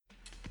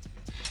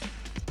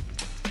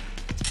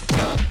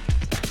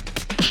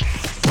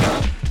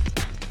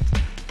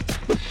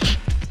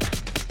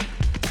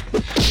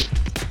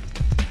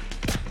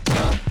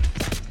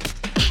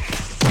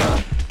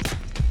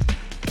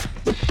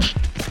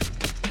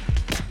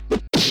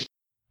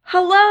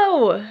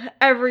Hello,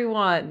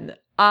 everyone.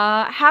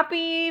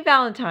 Happy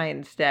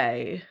Valentine's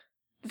Day.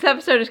 This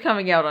episode is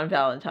coming out on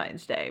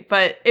Valentine's Day,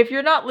 but if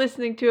you're not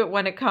listening to it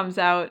when it comes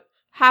out,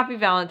 happy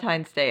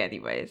Valentine's Day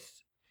anyways.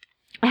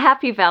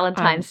 Happy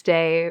Valentine's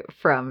Day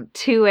from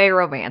 2A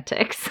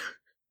Romantics.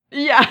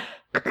 Yeah.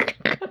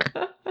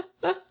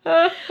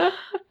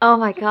 Oh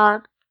my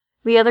god.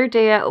 The other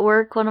day at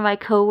work, one of my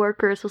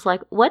coworkers was like,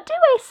 "What do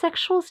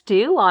asexuals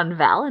do on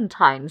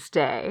Valentine's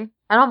Day?"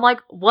 And I'm like,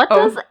 what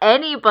does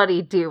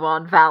anybody do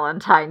on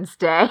Valentine's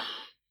Day?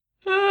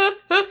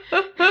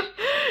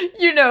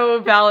 You know,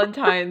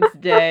 Valentine's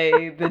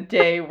Day, the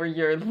day where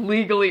you're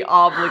legally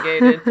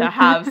obligated to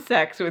have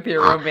sex with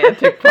your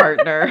romantic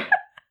partner.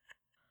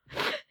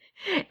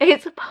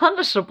 It's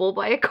punishable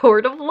by a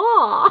court of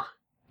law.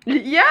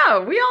 Yeah,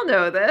 we all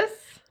know this.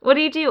 What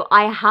do?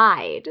 I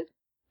hide.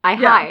 I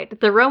hide.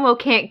 The Romo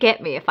can't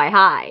get me if I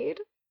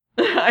hide.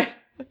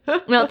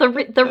 No,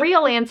 the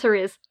real answer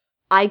is,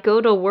 I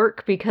go to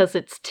work because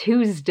it's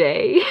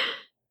Tuesday.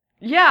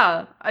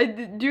 Yeah, I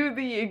do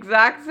the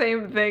exact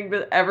same thing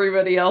that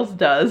everybody else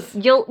does.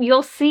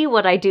 You'll see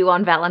what I do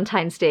on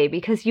Valentine's Day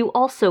because you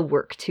also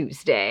work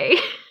Tuesday.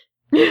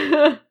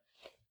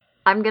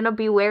 I'm gonna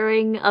be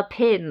wearing a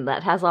pin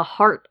that has a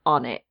heart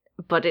on it,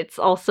 but it's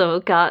also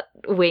got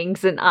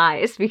wings and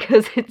eyes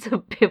because it's a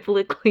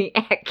biblically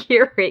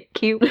accurate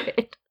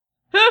Cupid.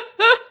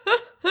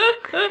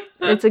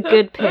 It's a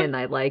good pin,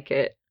 I like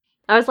it.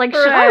 I was like,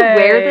 should I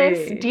wear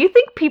this? Do you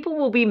think people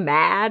will be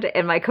mad?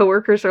 And my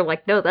coworkers are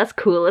like, no, that's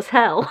cool as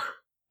hell.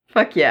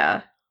 Fuck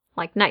yeah.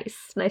 Like,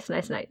 nice.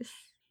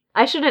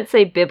 I shouldn't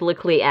say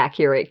biblically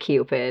accurate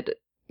Cupid,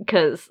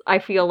 because I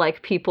feel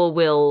like people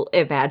will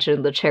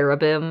imagine the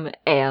cherubim,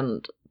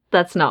 and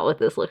that's not what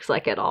this looks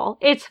like at all.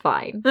 It's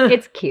fine.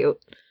 It's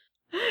cute.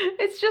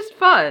 It's just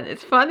fun.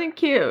 It's fun and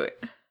cute.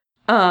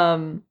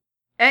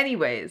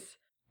 Anyways,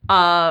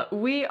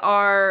 we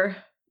are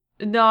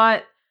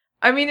not...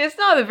 I mean, it's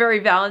not a very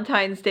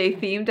Valentine's Day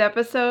themed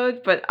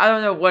episode, but I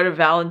don't know what a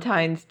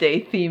Valentine's Day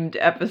themed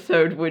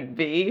episode would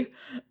be.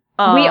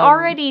 We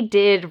already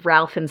did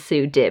Ralph and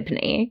Sue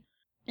Dibney.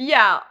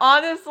 Yeah,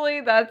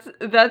 honestly, that's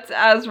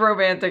as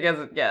romantic as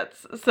it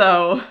gets.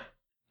 So,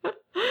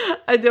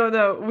 I don't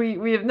know.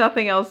 We have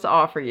nothing else to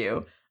offer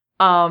you.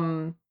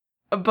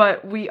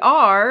 But we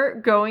are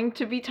going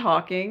to be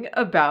talking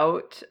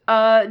about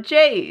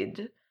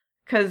Jade,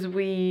 because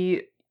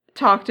we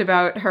talked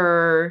about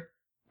her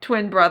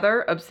twin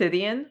brother,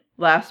 Obsidian,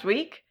 last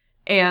week.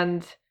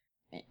 And,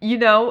 you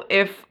know,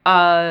 if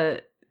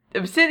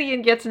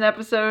Obsidian gets an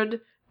episode,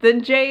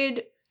 then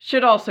Jade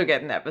should also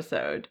get an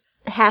episode.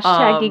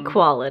 Hashtag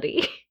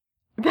equality.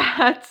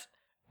 That's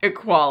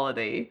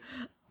equality.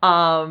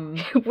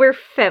 We're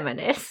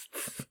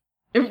feminists.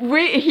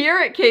 We here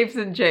at Capes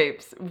and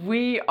Japes,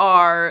 we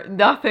are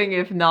nothing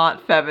if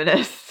not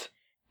feminists.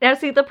 Now,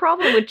 see, the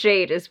problem with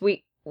Jade is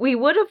we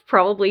would have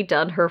probably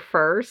done her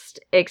first,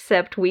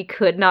 except we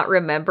could not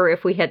remember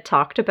if we had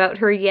talked about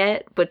her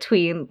yet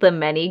between the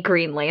many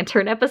Green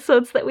Lantern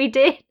episodes that we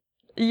did.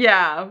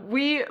 Yeah,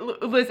 we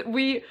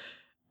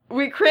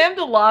crammed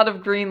a lot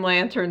of Green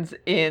Lanterns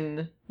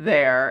in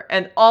there,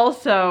 and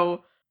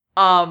also,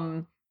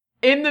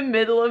 in the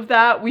middle of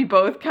that, we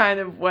both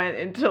kind of went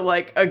into,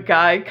 like, a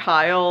Guy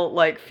Kyle,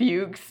 like,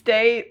 fugue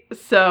state,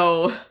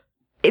 so...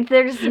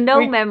 There's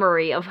no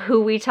memory of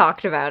who we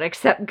talked about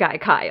except Guy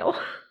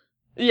Kyle.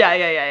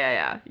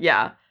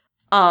 Yeah.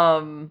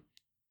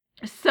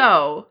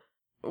 So,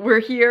 we're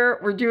here,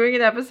 we're doing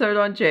an episode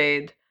on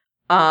Jade.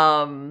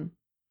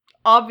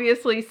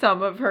 Obviously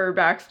some of her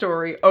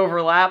backstory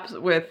overlaps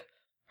with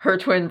her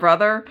twin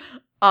brother.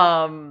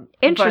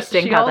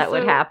 Interesting how that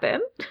would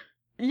happen.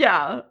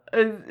 Yeah,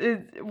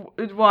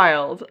 it's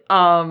wild.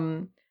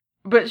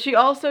 But she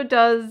also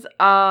does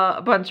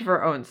a bunch of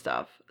her own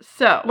stuff.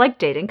 So, like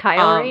dating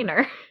Kyle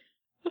Rayner.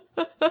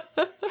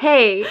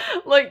 Hey,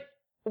 like,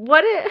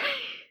 what if...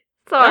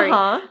 Sorry.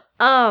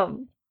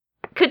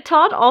 Could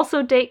Todd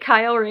also date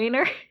Kyle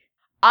Rayner?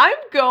 I'm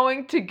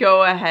going to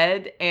go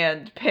ahead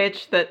and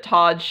pitch that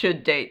Todd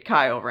should date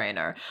Kyle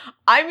Rayner.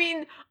 I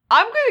mean,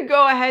 I'm going to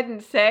go ahead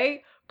and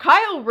say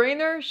Kyle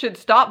Rayner should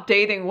stop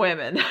dating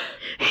women.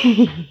 Because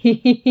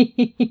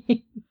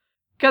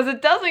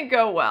it doesn't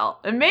go well.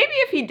 And maybe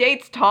if he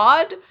dates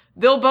Todd,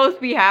 they'll both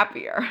be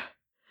happier.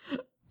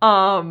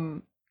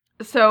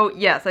 So,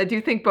 yes, I do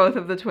think both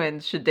of the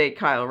twins should date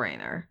Kyle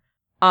Rayner.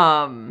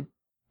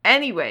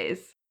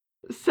 Anyways,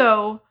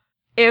 so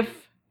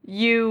if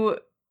you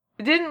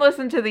didn't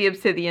listen to the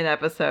Obsidian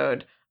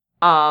episode,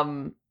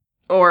 or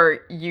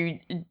you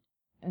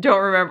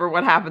don't remember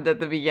what happened at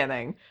the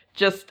beginning,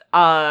 just,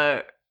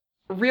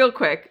 real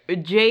quick,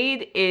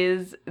 Jade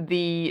is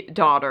the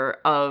daughter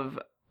of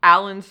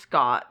Alan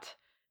Scott,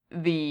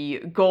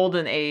 the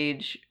Golden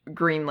Age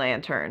Green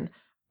Lantern,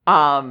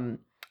 and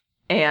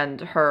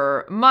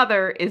her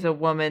mother is a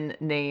woman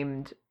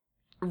named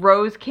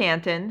Rose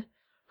Canton,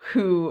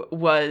 who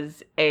had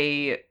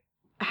a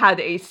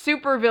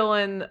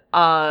supervillain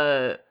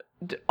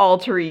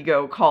alter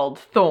ego called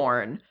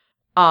Thorn,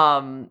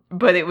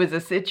 But it was a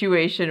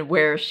situation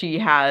where she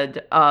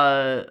had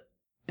a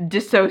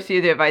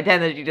dissociative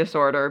identity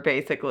disorder,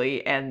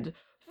 basically, and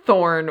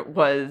Thorn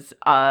was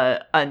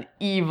an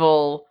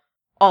evil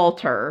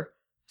alter.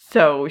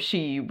 So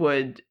she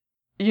would,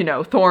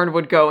 Thorn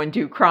would go and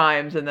do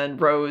crimes, and then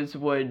Rose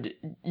would,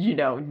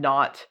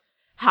 not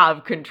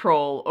have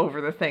control over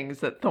the things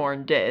that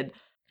Thorn did.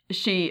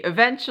 She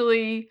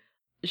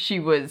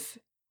was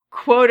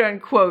quote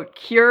unquote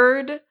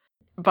cured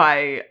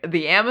by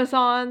the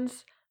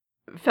Amazons,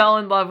 fell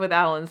in love with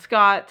Alan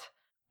Scott,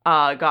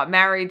 got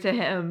married to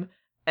him,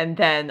 and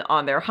then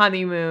on their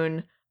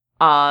honeymoon,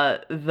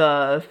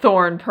 the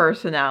Thorn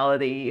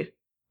personality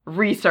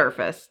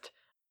resurfaced.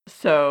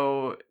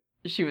 So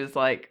she was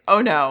like,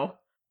 oh no,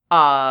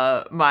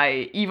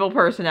 my evil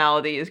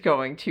personality is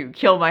going to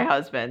kill my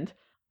husband.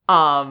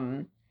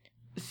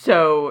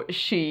 So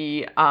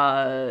she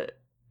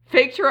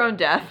faked her own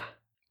death.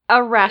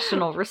 A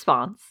rational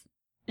response.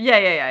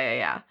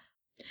 Yeah.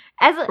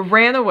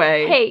 Ran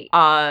away. Hey,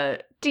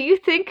 do you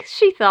think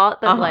she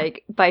thought that,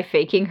 like, by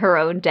faking her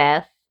own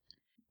death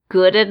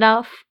good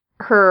enough,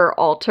 her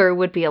alter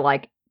would be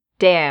like,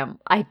 damn,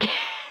 I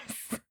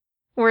guess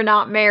we're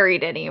not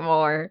married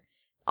anymore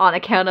on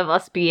account of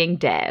us being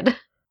dead?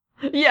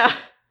 Yeah.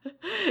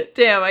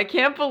 Damn, I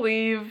can't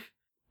believe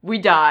we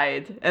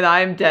died and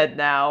I'm dead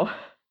now.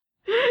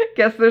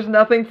 Guess there's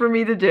nothing for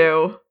me to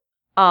do.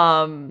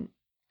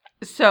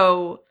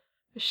 So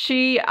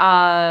she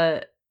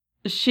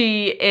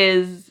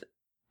is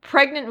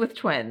pregnant with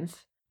twins,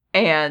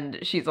 and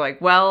she's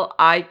like, well,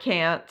 I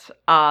can't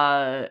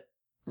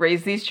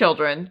raise these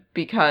children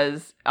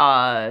because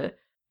I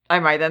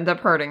might end up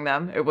hurting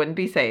them. It wouldn't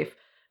be safe.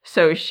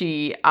 So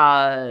she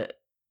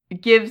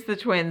gives the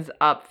twins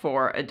up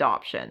for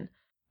adoption.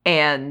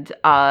 And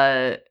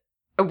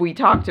we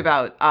talked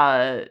about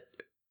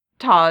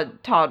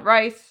Todd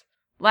Rice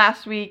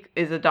last week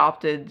is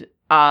adopted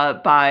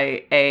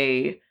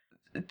by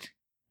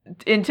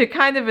into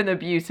kind of an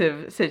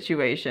abusive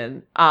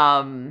situation.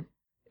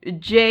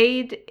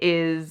 Jade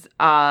is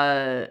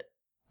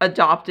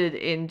adopted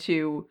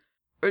into,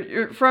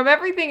 from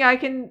everything I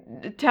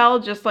can tell,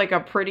 just like a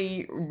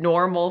pretty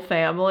normal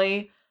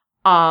family.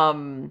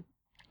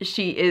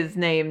 She is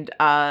named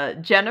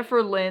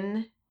Jennifer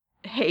Lynn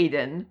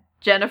Hayden,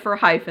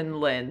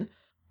 Jennifer-Lynn.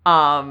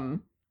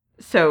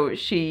 So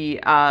she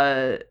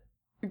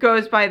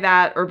goes by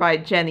that, or by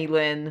Jenny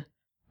Lynn,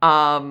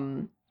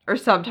 or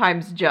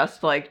sometimes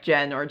just like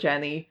Jen or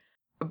Jenny.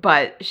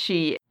 But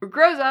she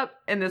grows up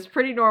in this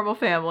pretty normal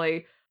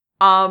family.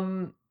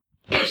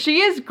 She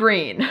is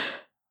green.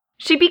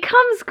 She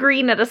becomes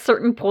green at a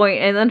certain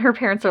point, and then her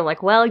parents are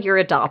like, well, you're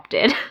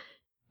adopted.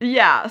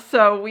 Yeah,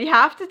 so we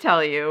have to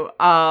tell you,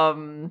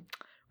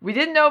 we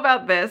didn't know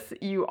about this.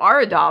 You are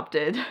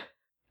adopted.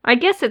 I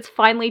guess it's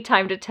finally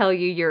time to tell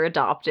you you're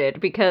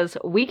adopted, because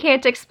we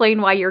can't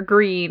explain why you're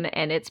green,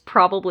 and it's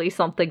probably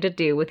something to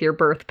do with your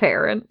birth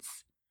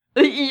parents.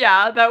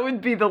 Yeah, that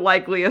would be the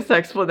likeliest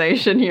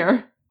explanation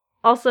here.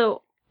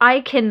 Also,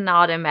 I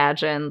cannot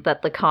imagine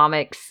that the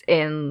comics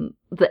in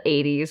the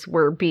 80s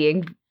were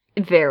being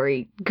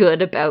very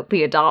good about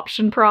the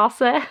adoption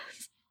process.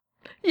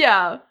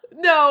 Yeah,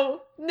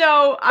 no,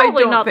 probably I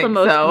don't not think the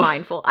most so.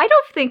 mindful. I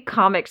don't think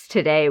comics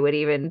today would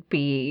even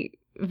be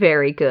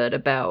very good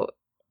about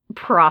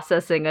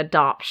processing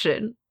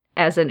adoption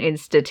as an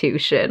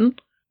institution.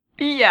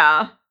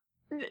 Yeah,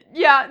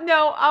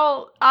 no,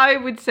 I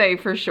would say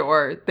for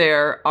sure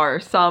there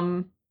are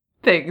some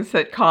things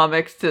that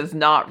comics does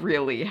not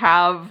really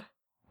have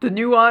the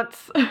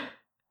nuance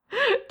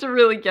to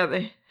really get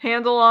a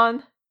handle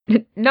on.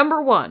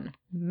 Number 1,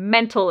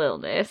 mental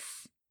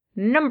illness.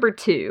 Number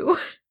 2,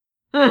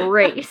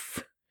 race.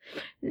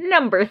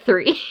 Number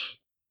 3.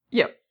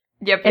 Yep.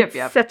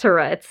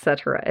 Etc.,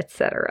 etc.,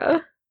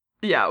 etc.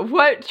 Yeah,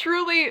 what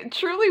truly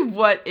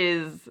what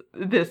is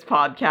this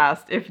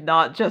podcast if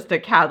not just a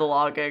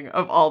cataloging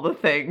of all the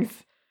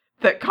things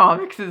that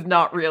comics is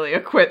not really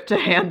equipped to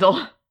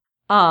handle?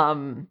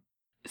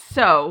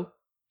 So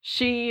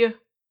she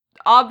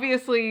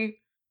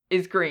obviously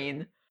is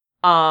green.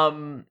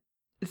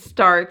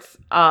 Starts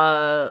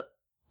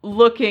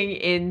looking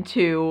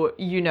into,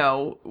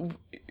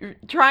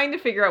 trying to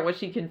figure out what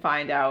she can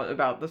find out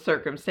about the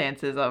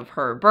circumstances of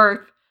her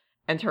birth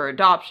and her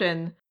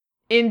adoption.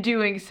 In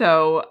doing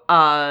so,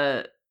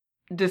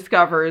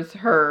 discovers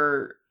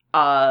her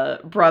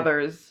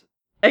brother's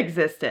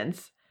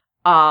existence.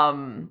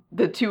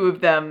 The two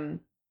of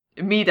them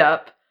meet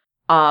up,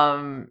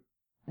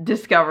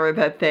 discover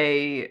that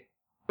they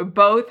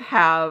both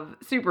have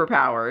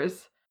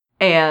superpowers,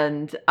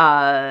 and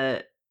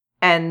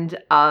end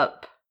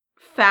up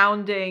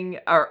founding,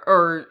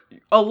 or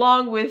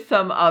along with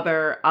some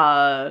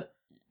other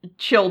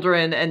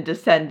children and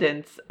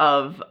descendants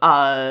of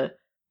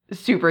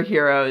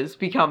superheroes,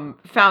 become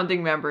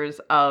founding members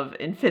of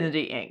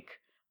Infinity Inc.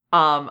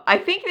 I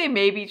think they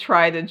maybe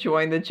try to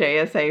join the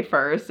JSA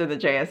first, and the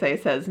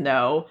JSA says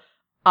no.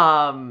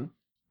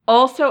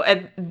 Also,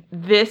 at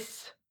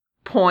this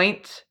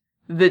point,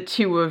 the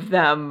two of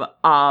them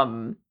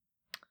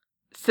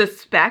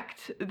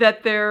suspect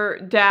that their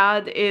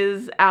dad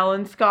is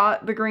Alan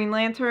Scott, the Green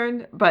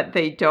Lantern, but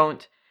they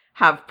don't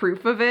have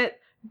proof of it.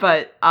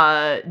 But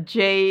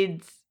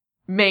Jade's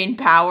main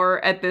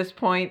power at this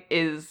point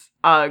is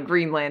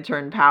Green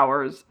Lantern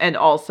powers, and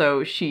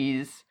also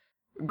she's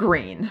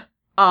green.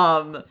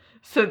 So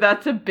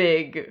that's a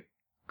big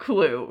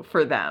clue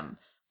for them.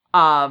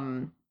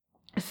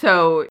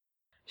 So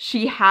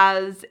she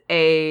has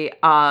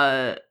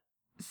a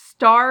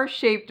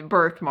star-shaped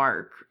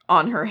birthmark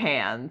on her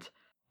hand,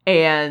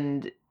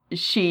 and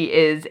she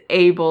is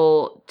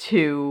able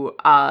to,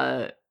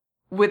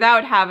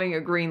 without having a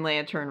Green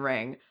Lantern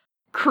ring,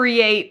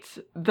 create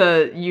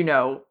the,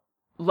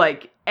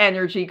 like,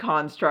 energy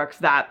constructs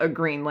that a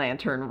Green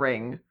Lantern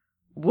ring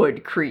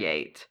would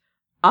create.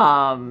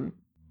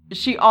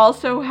 She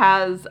also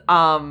has,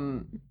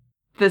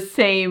 the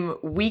same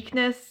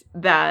weakness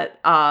that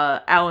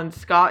Alan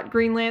Scott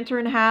Green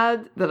Lantern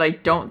had that I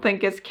don't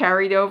think is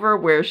carried over,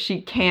 where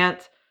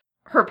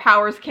her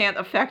powers can't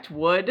affect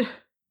wood.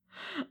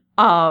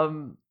 I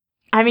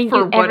mean,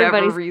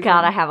 everybody's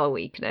gotta have a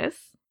weakness.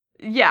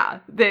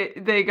 Yeah,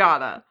 they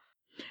gotta.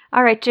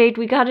 All right, Jade,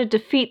 we gotta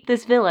defeat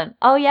this villain.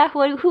 Oh yeah,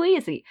 who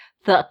is he?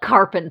 The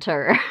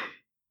Carpenter.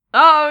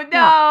 Oh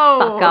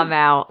no! Fuck, I'm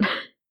out.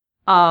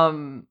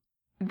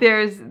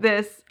 There's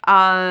this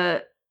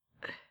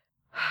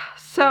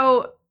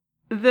so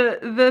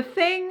the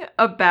thing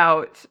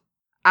about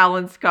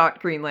Alan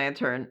Scott Green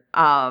Lantern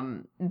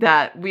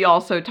that we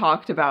also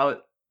talked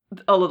about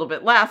a little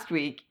bit last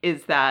week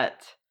is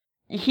that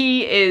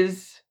he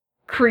is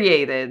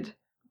created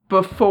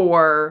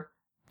before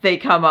they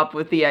come up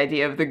with the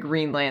idea of the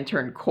Green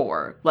Lantern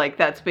Corps. Like,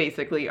 that's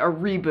basically a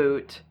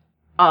reboot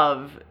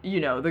of,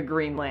 the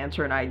Green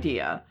Lantern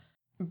idea.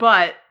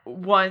 But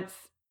once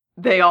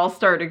they all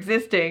start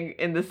existing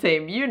in the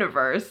same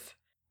universe,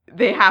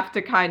 they have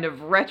to kind of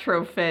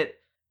retrofit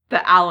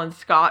the Alan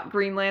Scott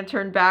Green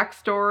Lantern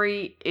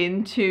backstory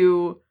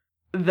into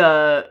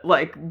the,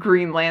 like,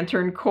 Green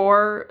Lantern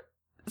Corps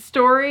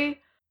story.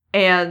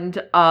 And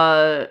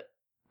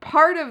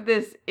part of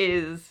this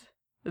is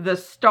the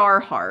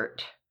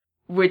Starheart,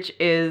 which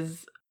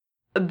is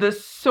the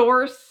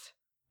source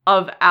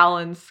of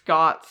Alan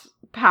Scott's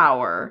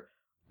power,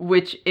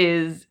 which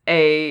is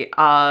a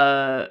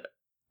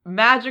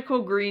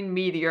magical green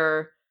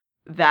meteor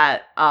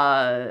that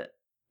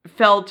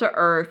fell to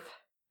Earth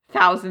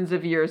thousands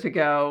of years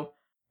ago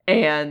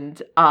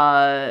and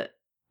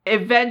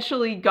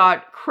eventually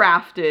got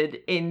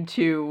crafted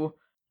into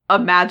a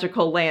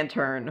magical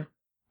lantern,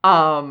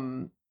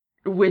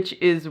 which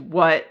is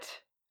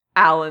what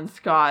Alan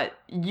Scott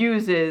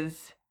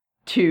uses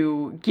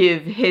to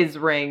give his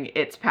ring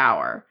its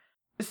power.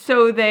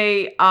 So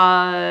they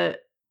retcon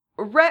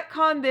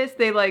this.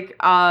 They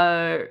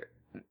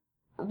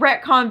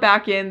retcon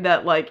back in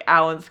that, like,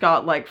 Alan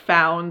Scott, like,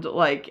 found,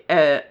 like,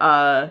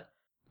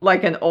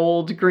 like an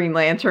old Green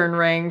Lantern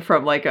ring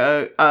from, like,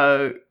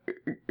 a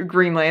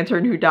Green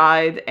Lantern who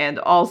died, and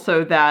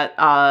also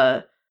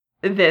that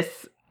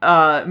this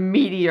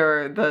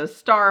meteor, the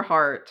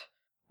Starheart,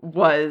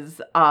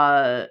 was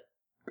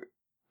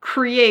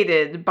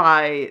created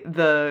by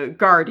the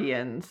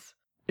Guardians,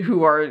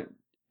 who are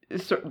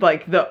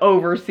like the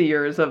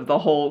overseers of the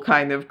whole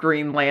kind of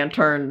Green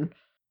Lantern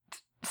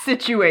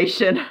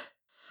situation.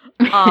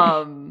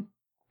 And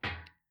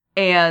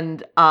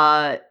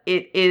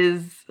it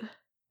is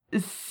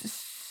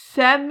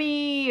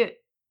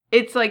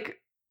it's like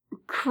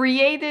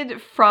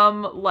created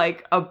from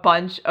like a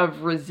bunch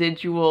of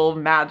residual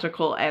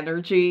magical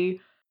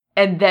energy,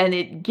 and then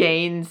it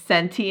gains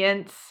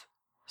sentience,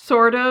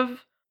 sort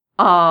of.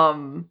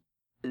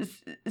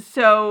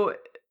 So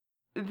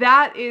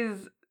that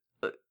is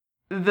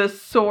the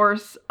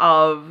source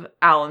of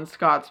Alan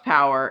Scott's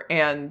power,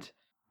 and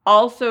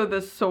also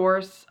the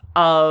source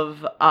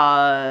of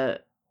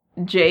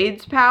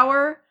Jade's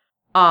power.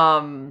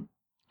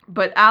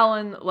 But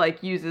Alan,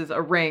 like, uses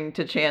a ring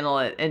to channel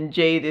it, and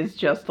Jade is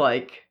just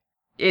like,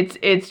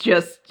 it's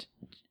just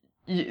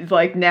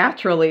like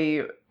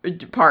naturally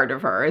part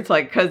of her. It's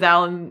like, because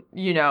Alan,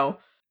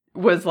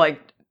 was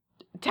like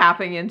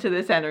tapping into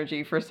this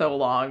energy for so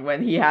long.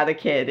 When he had a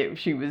kid,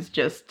 she was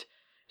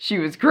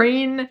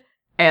green,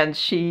 and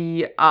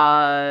she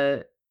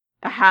had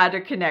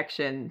a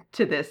connection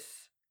to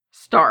this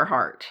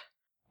Starheart.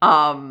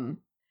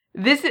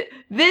 This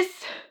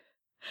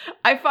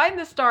I find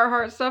the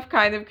Starheart stuff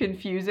kind of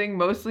confusing,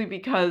 mostly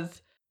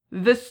because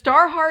the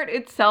Starheart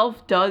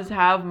itself does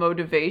have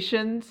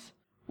motivations,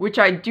 which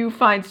I do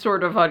find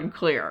sort of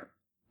unclear.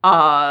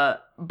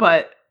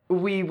 But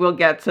we will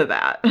get to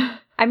that.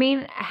 I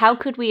mean, how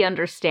could we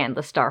understand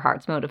the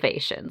Starheart's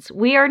motivations?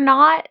 We are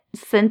not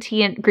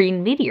sentient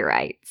green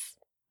meteorites.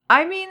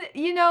 I mean,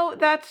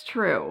 that's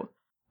true.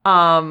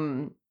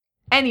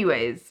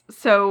 Anyways,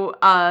 so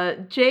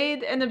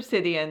Jade and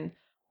Obsidian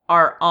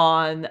are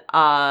on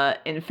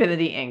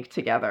Infinity Inc.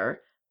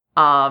 together.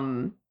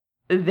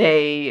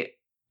 They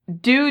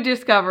do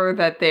discover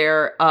that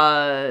their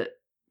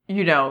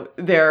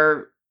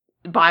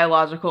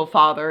biological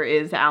father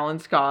is Alan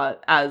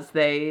Scott, as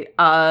they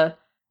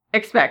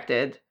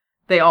expected.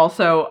 They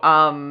also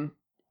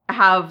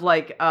have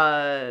like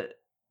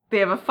they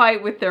have a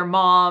fight with their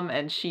mom,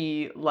 and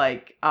she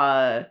like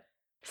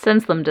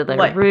sends them to their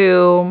like,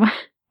 room.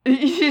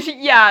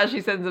 Yeah,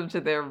 she sends them to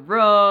their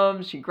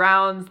room. She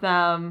grounds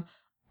them.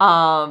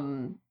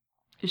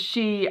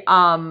 She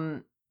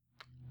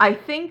I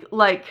think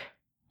like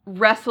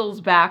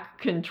wrestles back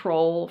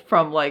control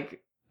from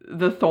like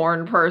the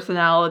Thorn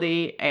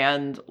personality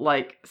and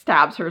like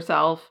stabs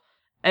herself.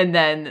 And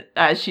then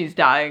as she's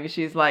dying,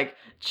 she's like,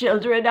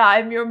 "Children,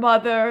 I'm your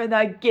mother, and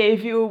I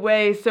gave you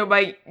away so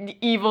my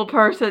evil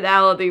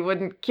personality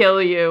wouldn't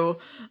kill you."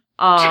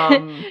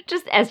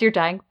 Just as you're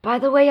dying, by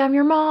the way, I'm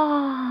your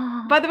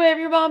mom. By the way, I'm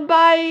your mom.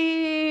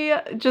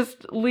 Bye.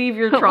 Just leave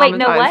your traumatized Wait,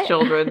 no, what?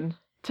 children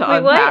to Wait,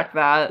 unpack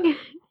what?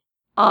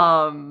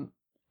 that.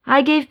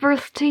 I gave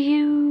birth to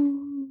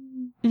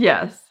you.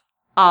 Yes.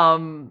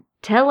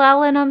 Tell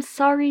Alan I'm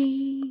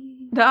sorry.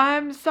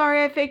 I'm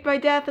sorry I faked my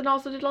death and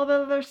also did all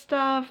the other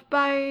stuff.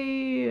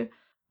 Bye.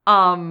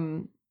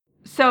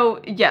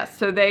 So yes,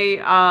 so they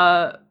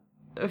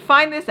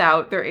find this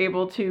out. They're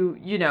able to,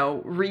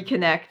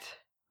 reconnect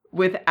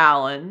with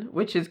Alan,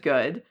 which is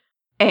good.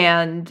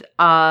 And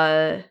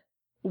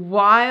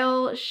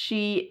while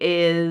she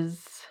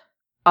is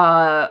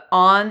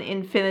on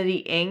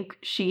Infinity Inc.,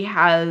 she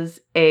has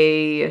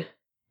a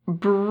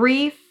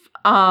brief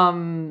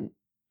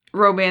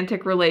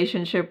romantic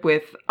relationship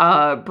with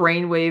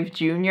Brainwave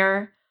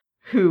Jr.,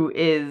 who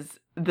is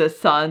the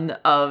son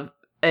of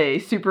a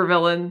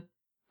supervillain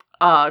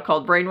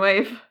called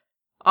Brainwave,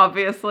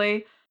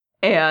 obviously.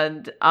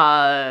 And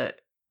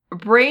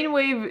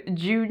Brainwave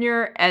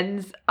Jr.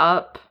 ends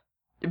up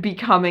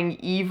becoming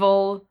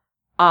evil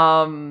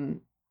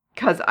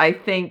because I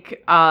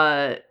think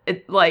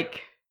it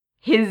like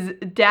his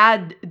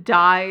dad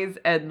dies,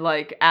 and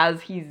like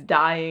as he's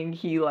dying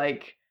he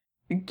like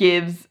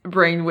gives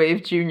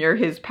Brainwave Jr.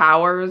 his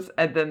powers,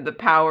 and then the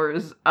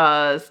powers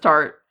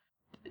start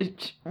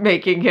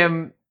making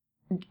him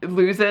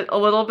lose it a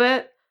little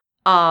bit.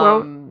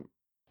 Well,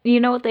 you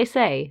know what they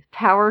say,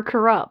 power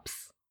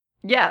corrupts.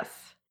 Yes.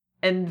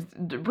 And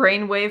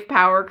brainwave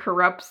power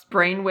corrupts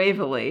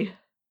brainwavily.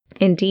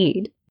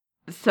 Indeed.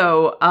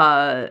 So,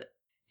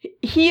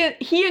 he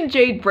and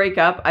Jade break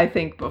up, I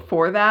think,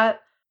 before that.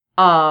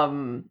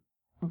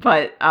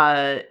 But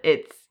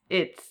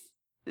it's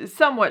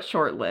somewhat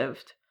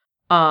short-lived.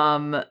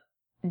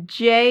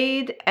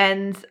 Jade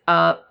ends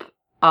up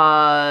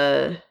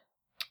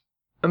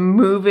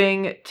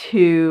moving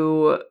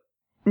to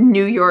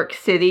New York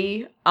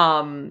City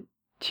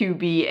to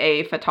be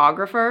a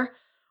photographer,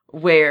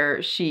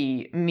 where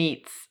she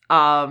meets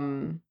our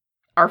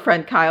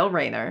friend Kyle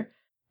Rayner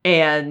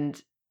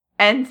and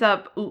ends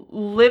up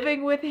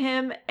living with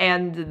him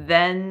and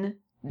then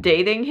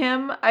dating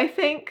him, I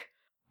think.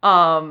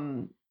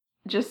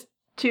 Just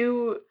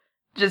two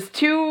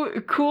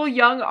cool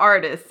young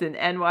artists in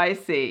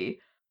NYC.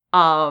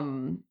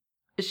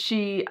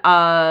 She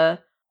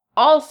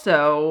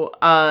also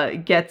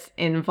gets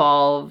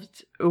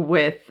involved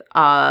with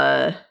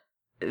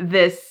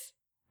this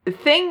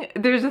thing.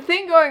 There's a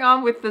thing going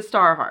on with the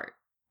Starheart.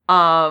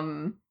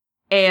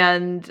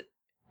 And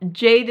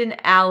Jade and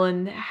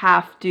Alan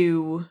have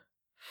to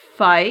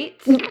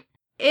fight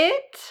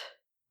it.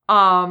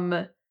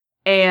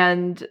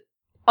 And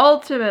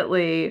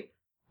ultimately,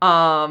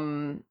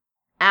 Alan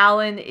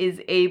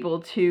is able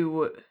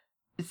to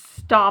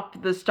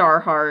stop the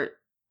Starheart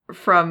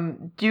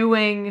from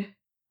doing ...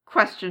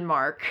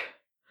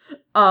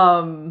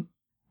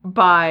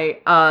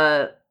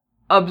 by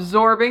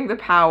absorbing the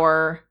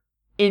power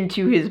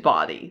into his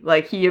body.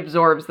 Like, he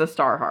absorbs the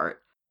Starheart,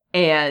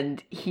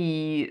 and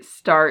he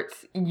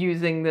starts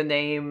using the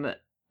name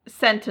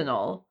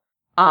Sentinel.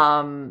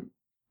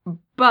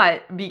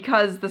 But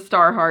because the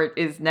Starheart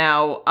is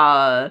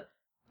now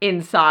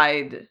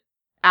inside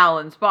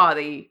Alan's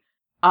body,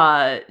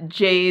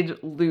 Jade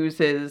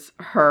loses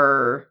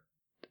her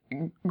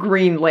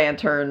Green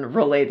Lantern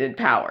related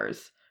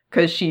powers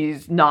because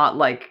she's not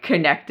like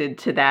connected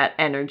to that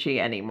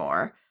energy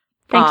anymore.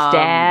 Thanks,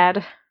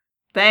 Dad.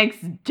 Thanks,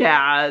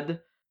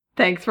 Dad.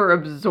 Thanks for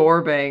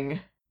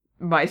absorbing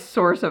my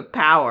source of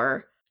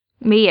power.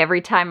 Me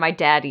every time my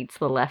dad eats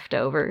the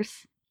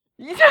leftovers.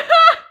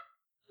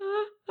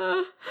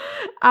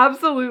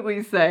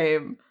 Absolutely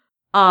same.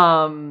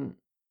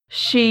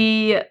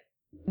 She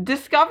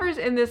discovers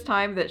in this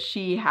time that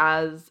she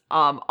has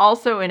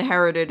also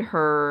inherited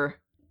her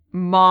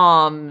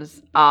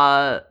mom's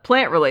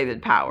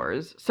plant-related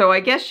powers. So I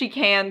guess she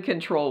can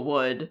control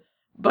wood,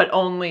 but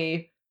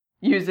only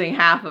using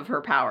half of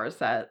her power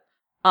set.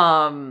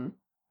 And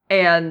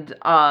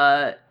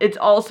it's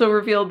also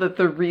revealed that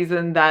the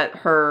reason that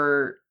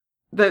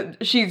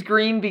she's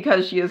green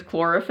because she has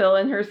chlorophyll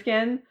in her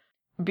skin,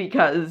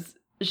 because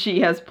she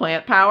has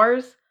plant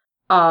powers.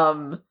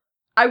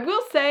 I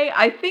will say,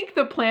 I think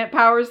the plant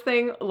powers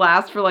thing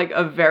lasts for like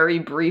a very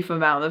brief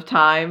amount of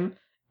time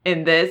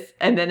in this,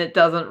 and then it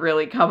doesn't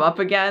really come up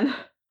again.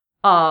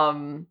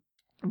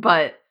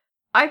 But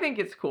I think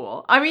it's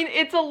cool. I mean,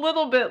 it's a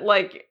little bit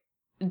like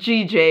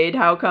gee, Jade,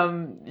 how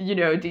come,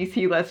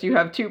 DC lets you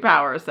have 2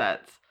 power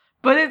sets?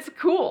 But it's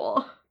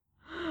cool.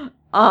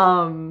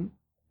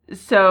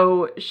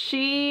 So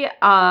she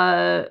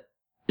and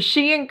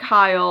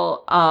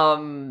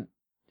Kyle,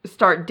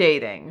 start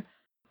dating.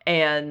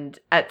 And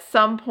at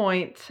some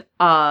point,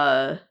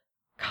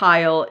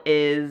 Kyle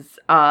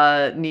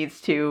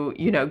needs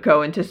to,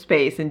 go into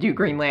space and do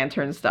Green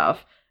Lantern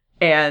stuff.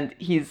 And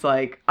he's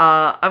like,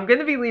 I'm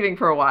gonna be leaving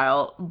for a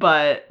while,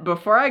 but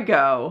before I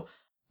go,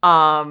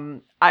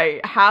 I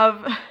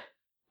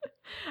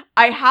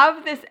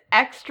have this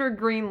extra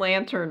Green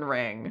Lantern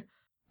ring,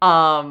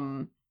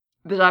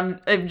 that I'm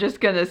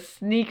just gonna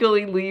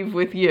sneakily leave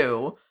with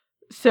you,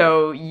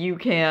 so you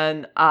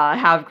can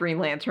have Green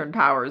Lantern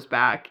powers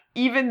back,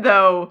 even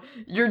though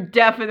you're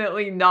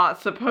definitely not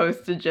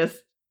supposed to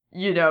just,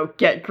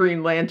 get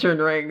Green Lantern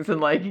rings and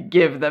like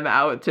give them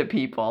out to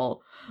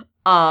people.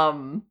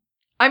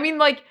 I mean,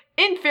 like,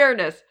 in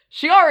fairness,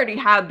 she already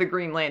had the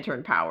Green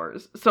Lantern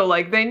powers, so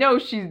like they know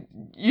she,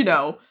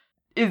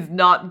 is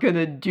not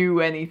gonna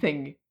do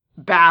anything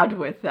bad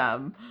with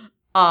them.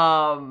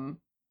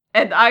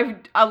 And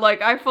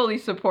I fully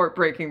support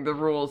breaking the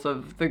rules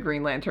of the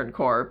Green Lantern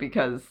Corps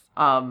because,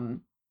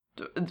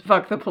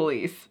 fuck the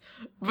police.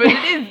 But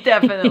it is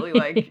definitely,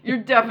 like, you're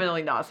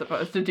definitely not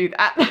supposed to do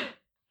that.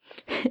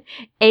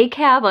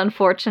 ACAB,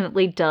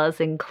 unfortunately, does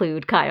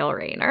include Kyle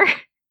Rayner.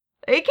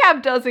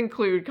 ACAB does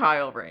include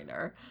Kyle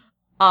Rayner.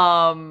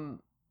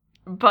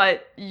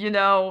 But,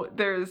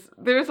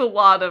 there's a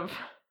lot of...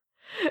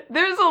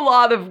 There's a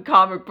lot of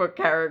comic book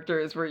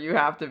characters where you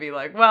have to be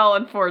like, well,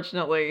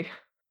 unfortunately...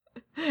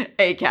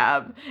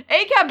 ACAB.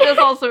 ACAB does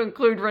also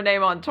include Renee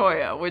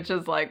Montoya, which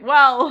is like,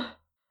 well,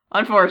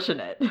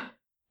 unfortunate.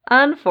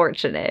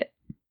 Unfortunate.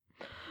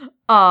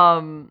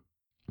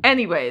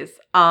 Anyways,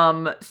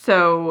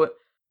 so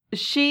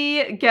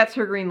she gets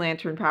her Green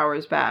Lantern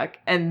powers back,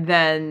 and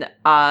then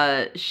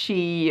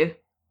she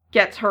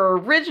gets her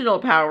original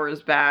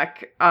powers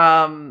back,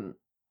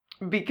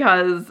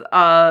 because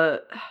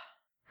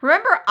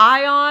remember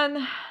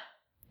Ion?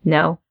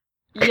 No.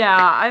 Yeah,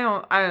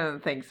 I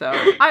don't think so.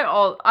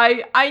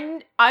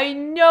 I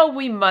know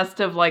we must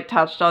have like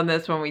touched on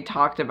this when we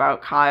talked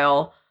about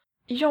Kyle.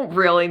 You don't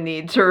really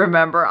need to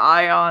remember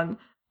Ion.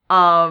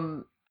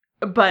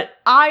 But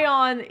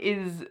Ion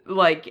is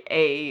like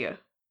a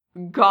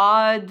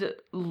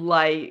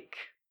god-like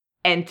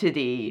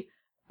entity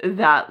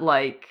that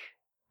like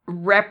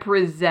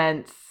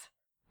represents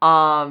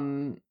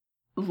the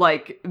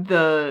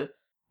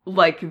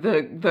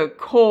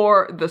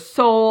core, the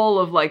soul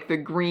of like the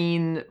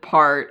green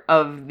part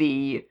of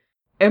the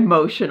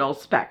emotional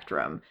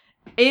spectrum,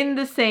 in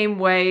the same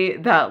way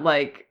that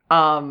like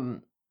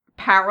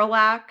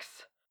Parallax,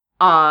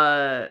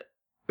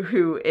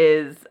 who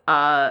is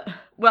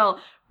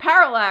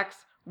Parallax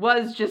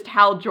was just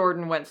Hal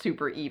Jordan went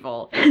super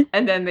evil,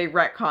 and then they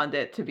retconned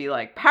it to be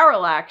like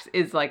Parallax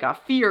is like a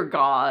fear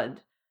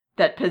god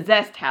that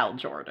possessed Hal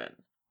Jordan.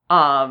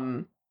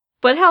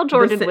 But Hal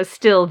Jordan was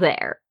still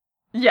there.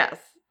 Yes,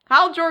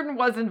 Hal Jordan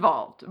was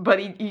involved, but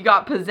he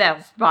got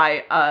possessed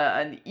by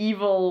an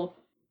evil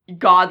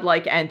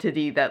godlike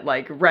entity that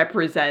like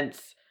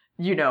represents,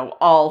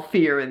 all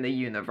fear in the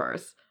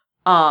universe.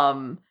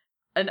 And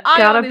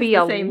gotta be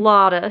a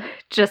lot of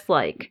just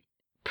like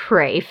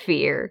prey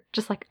fear,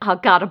 just like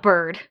got a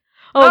bird.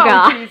 Oh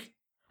god. Geez.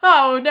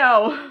 Oh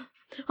no.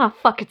 Oh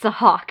fuck, it's a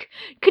hawk.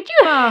 Could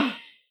you? I'm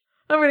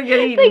gonna get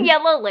eaten. The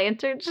Yellow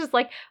Lantern's just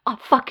like, oh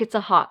fuck, it's a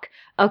hawk.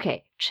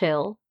 Okay,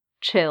 chill.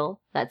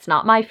 That's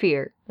not my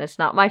fear. That's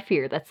not my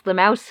fear. That's the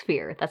mouse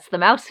fear. That's the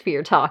mouse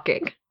fear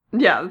talking.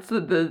 Yeah,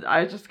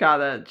 I just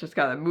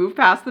gotta move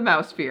past the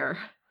mouse fear.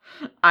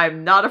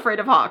 I'm not afraid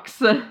of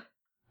hawks.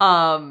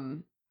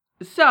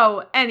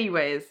 So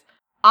anyways,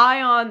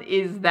 Ion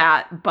is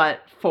that,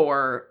 but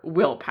for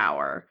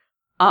willpower.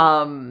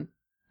 And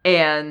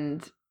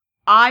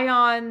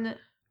Ion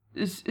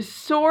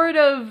sort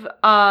of,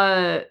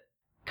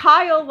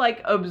 Kyle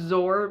like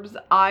absorbs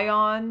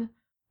Ion.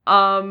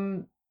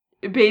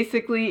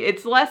 Basically,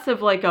 it's less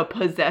of like a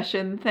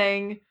possession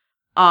thing,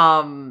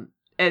 and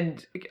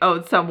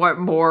somewhat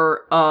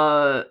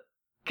more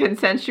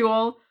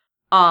consensual.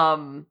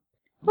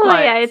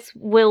 Well, yeah, it's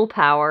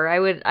willpower. I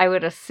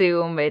would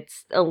assume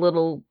it's a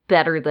little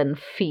better than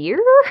fear.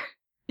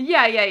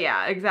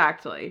 Yeah,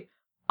 exactly.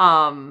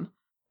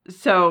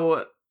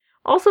 So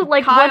also,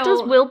 like, Kyle, what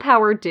does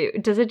willpower do?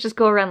 Does it just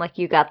go around like,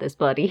 you got this,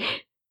 buddy?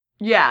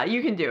 Yeah,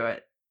 you can do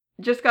it.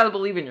 Just gotta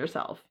believe in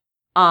yourself.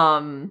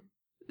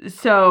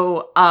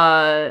 So,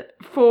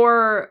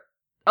 for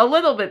a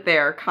little bit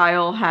there,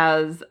 Kyle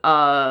has,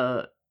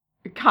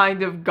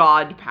 kind of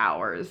god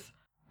powers.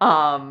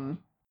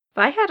 If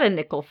I had a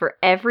nickel for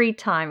every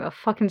time a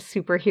fucking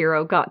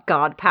superhero got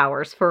god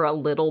powers for a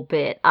little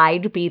bit,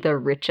 I'd be the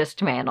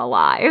richest man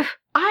alive.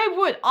 I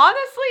would.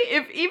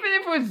 Honestly, even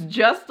if it was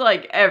just,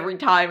 like, every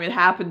time it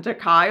happened to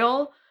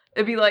Kyle,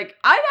 it'd be like,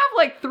 I'd have,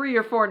 like, 3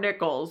 or 4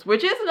 nickels,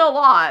 which isn't a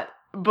lot,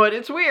 but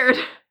it's weird.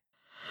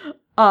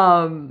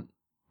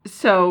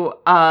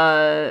 So,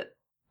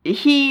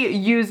 he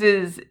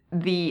uses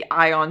the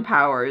ion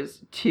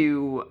powers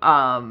to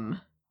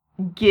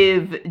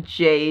give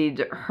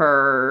Jade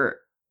her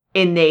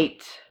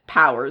innate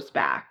powers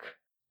back.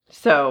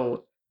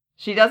 So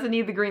she doesn't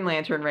need the Green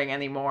Lantern ring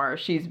anymore.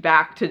 She's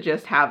back to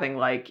just having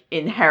like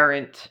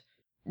inherent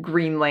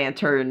Green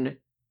Lantern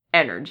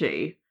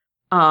energy.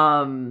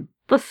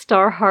 The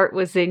star heart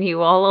was in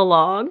you all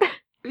along.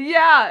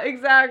 Yeah,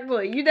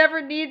 exactly. You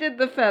never needed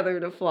the feather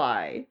to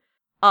fly.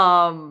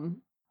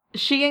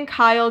 She and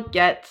Kyle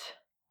get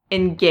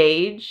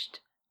engaged.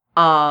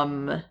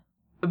 But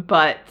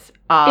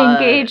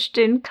Engaged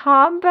in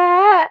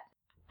combat?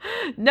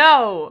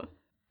 No.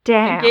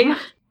 Damn.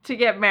 Engaged to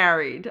get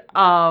married.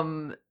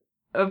 But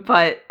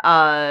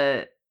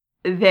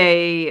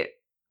they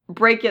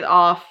break it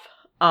off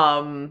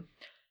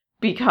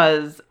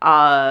because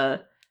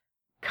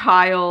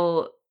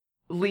Kyle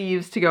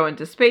leaves to go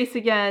into space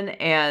again,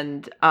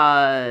 and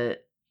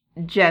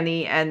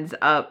Jenny ends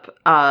up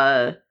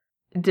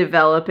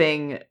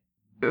developing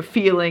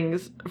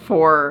feelings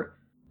for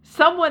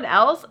someone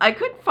else. I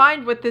couldn't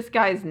find what this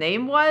guy's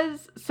name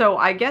was, so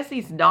I guess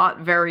he's not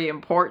very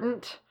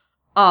important.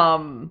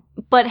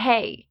 But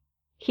hey,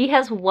 he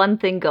has one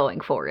thing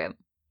going for him.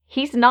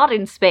 He's not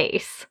in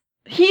space.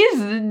 He's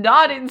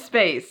not in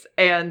space,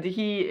 and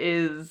he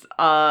is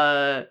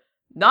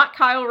not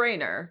Kyle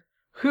Rayner,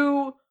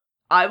 who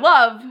I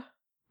love,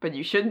 but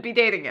you shouldn't be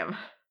dating him.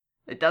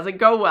 It doesn't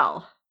go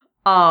well.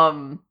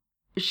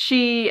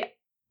 She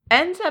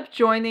ends up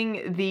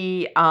joining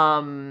the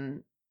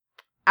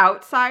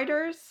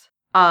Outsiders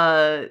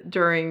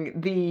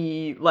during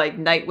the like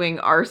Nightwing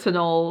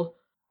Arsenal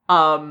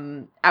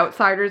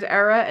Outsiders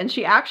era, and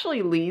she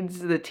actually leads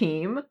the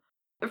team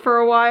for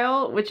a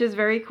while, which is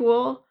very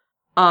cool.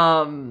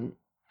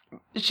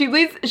 She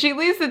leads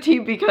the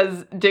team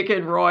because Dick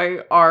and Roy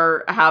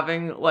are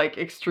having like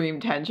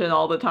extreme tension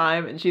all the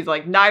time, and she's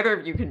like, neither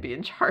of you can be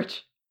in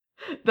charge.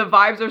 The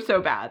vibes are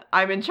so bad.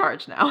 I'm in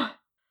charge now.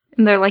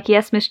 And they're like,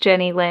 yes, Miss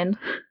Jenny Lynn.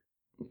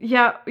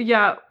 Yeah,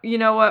 you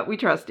know what? We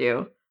trust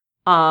you.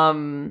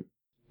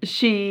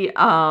 She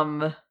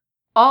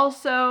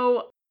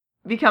also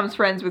becomes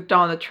friends with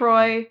Donna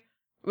Troy,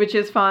 which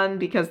is fun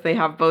because they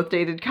have both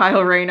dated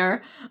Kyle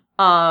Rayner.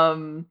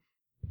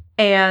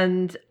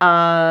 And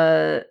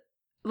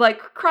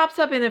like crops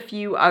up in a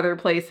few other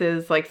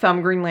places, like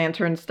some Green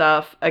Lantern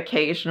stuff,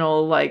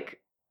 occasional like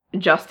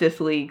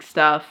Justice League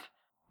stuff.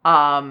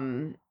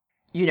 You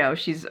know,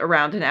 she's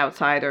around in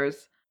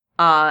Outsiders.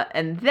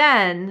 And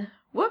then,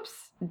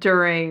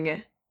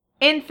 during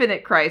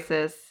Infinite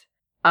Crisis,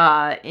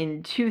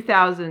 in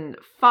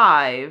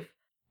 2005,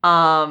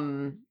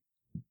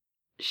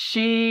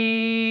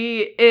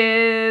 she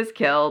is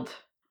killed.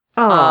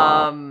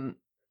 Oh.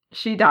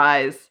 She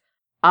dies.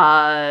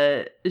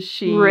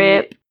 She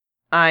Rip.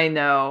 I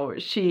know.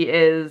 She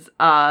is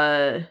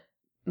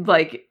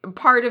like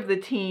part of the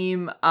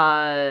team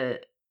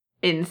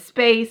in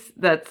space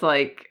that's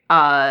like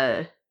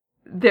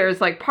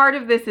there's like part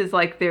of this is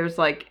like there's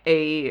like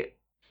a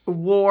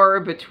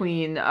war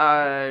between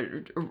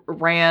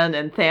Ran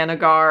and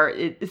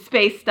Thanagar. It's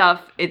space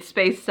stuff.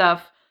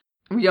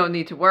 We don't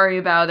need to worry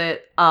about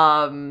it.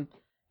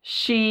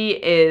 She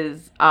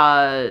and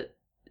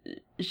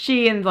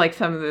like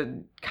some of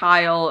the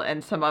Kyle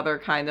and some other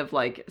kind of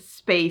like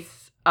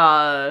space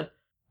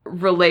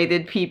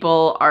related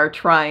people are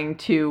trying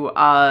to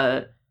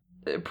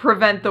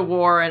prevent the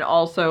war and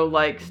also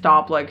like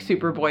stop like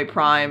Superboy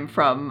Prime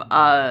from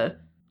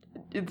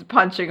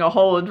punching a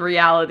hole in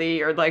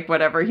reality or like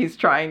whatever he's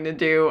trying to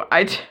do.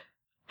 I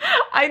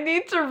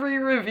need to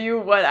re-review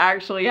what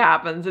actually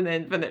happens in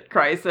Infinite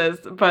Crisis,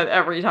 but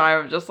every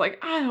time I'm just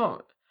like,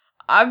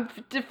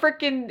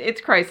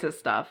 it's Crisis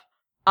stuff.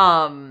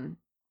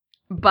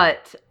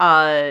 But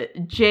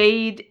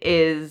Jade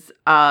is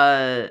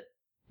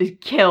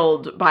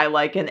killed by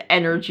like an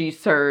energy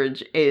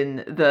surge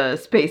in the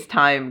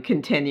space-time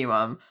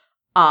continuum.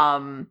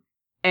 And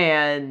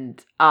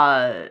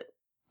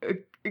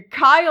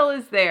Kyle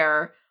is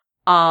there.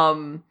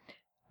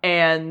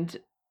 And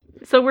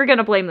so we're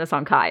gonna blame this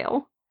on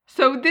Kyle.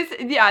 So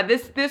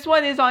this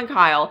one is on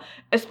Kyle,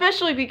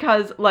 especially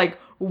because like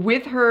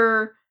with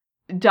her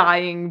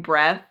dying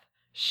breath,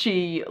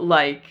 she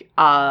like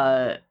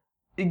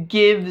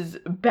gives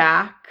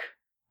back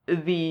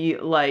the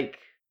like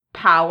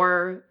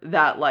power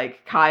that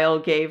like Kyle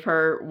gave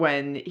her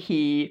when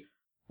he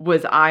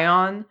was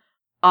Ion,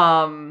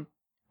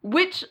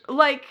 which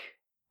like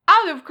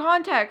out of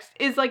context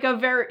is like a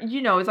very,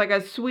 it's like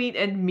a sweet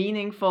and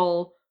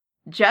meaningful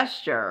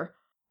gesture.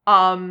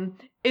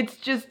 It's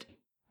just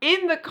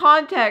in the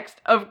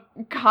context of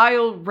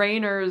Kyle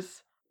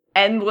Rayner's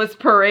endless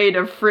parade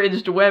of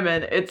fridged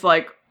women, it's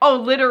like, oh,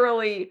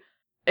 literally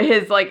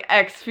his like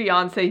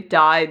ex-fiance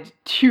died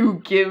to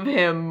give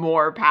him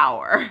more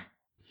power.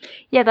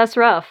 Yeah, that's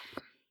rough.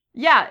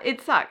 Yeah,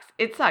 it sucks.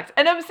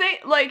 And I'm saying,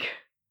 like,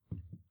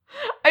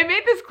 I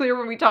made this clear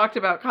when we talked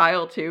about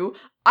Kyle too.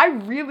 I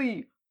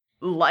really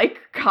like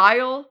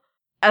Kyle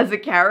as a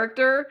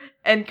character,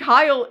 and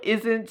Kyle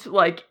isn't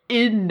like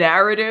in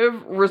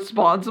narrative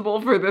responsible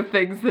for the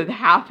things that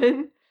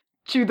happen,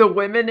 to the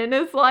women in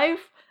his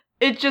life.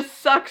 It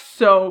just sucks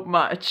so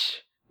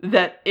much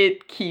that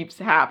it keeps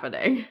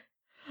happening.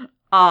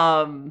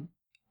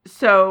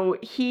 So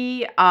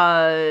he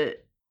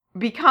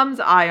becomes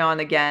Ion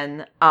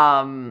again,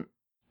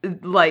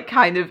 like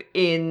kind of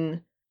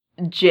in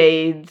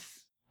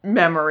Jade's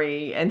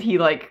memory, and he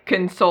like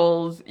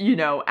consoles,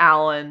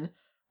 Alan,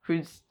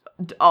 who's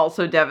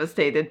also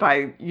devastated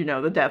by,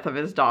 the death of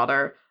his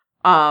daughter,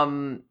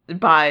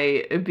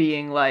 by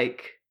being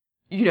like,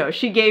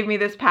 she gave me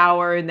this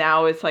power and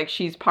now it's like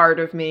she's part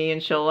of me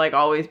and she'll like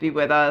always be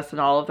with us and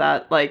all of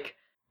that, like,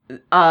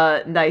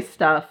 nice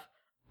stuff.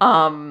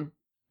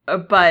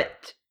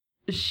 But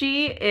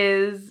she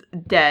is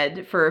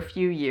dead for a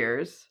few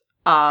years.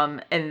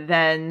 And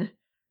then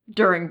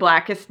during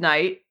Blackest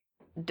Night,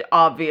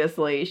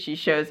 obviously she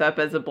shows up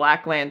as a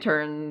Black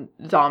Lantern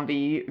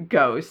zombie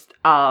ghost.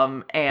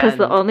 And because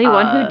the only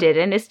one who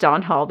didn't is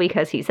Don Hall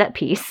because he's at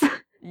peace.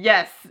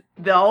 Yes,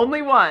 the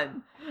only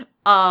one.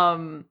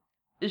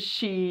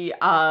 She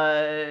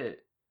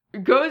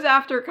goes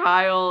after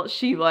Kyle.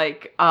 She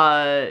like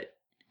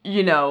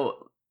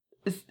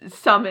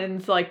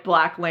summons like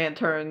Black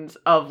Lanterns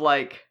of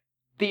like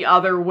the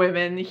other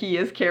women he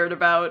has cared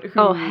about who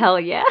oh hell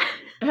yeah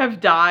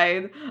have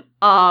died,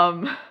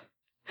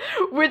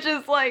 which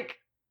is like,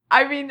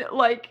 I mean,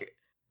 like,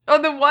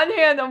 on the one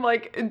hand I'm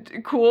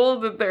like,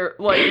 cool that they're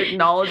like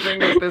acknowledging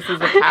that this is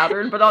a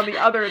pattern, but on the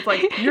other it's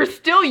like, you're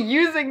still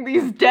using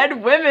these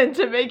dead women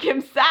to make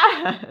him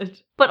sad,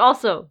 but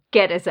also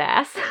get his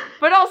ass.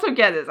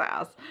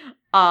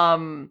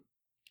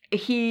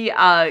 He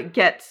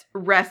gets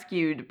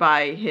rescued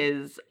by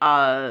his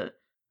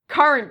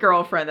current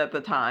girlfriend at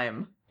the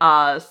time,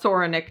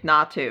 Soranik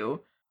Natu,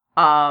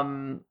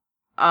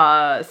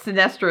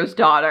 Sinestro's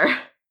daughter.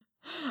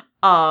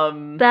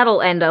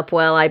 That'll end up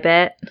well, I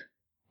bet.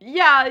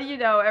 Yeah,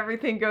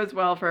 everything goes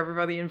well for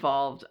everybody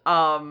involved.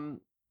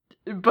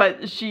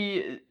 But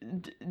she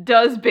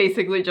does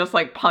basically just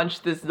like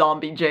punch this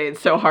zombie Jade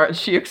so hard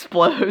she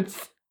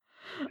explodes.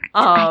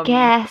 I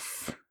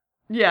guess.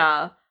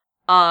 Yeah.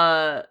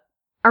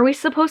 Are we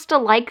supposed to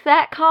like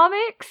that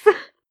comics?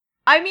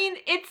 I mean,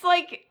 it's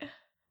like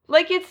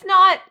it's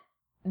not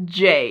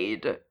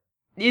Jade.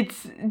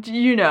 It's,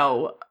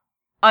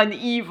 an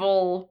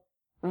evil,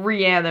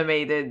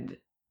 reanimated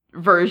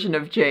version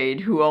of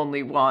Jade who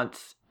only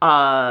wants,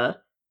 death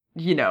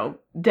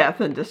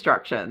and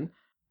destruction.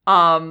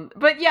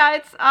 But yeah,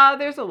 it's,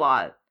 there's a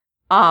lot.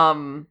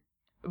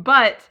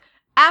 But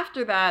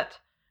after that,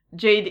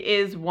 Jade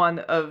is one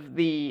of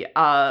the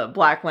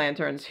Black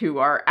Lanterns who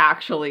are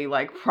actually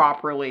like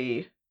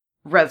properly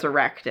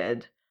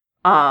resurrected,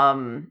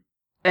 and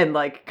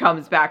like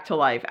comes back to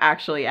life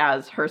actually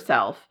as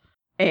herself.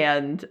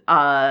 And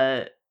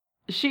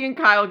she and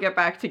Kyle get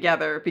back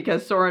together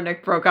because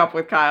Soranik broke up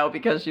with Kyle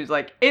because she was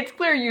like, it's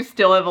clear you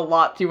still have a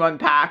lot to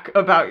unpack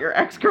about your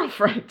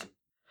ex-girlfriend.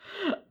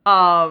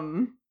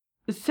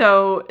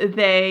 So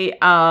they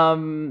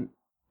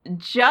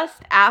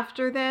just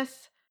after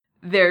this,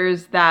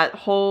 there's that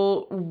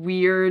whole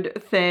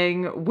weird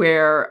thing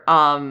where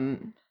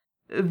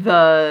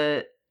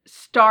the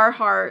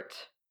Starheart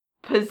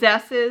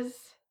possesses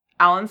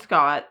Alan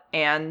Scott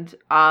and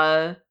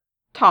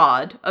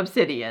Todd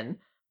Obsidian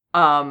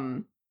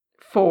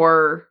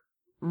for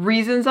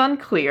reasons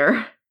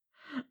unclear.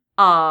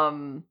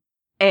 And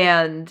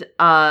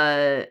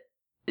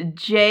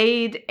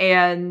Jade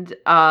and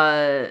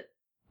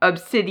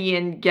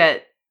Obsidian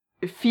get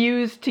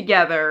fused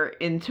together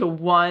into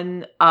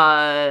one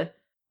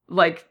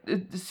like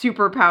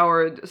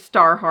superpowered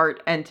Starheart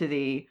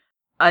entity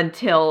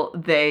until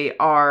they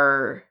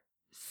are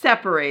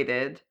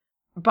separated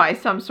by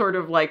some sort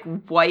of like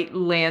White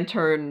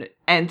Lantern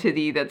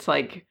entity that's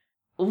like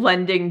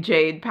lending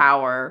Jade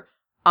power.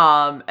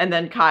 And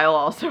then Kyle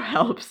also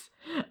helps.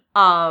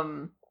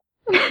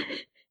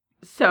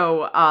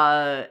 So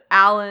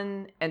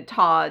Alan and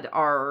Todd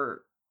are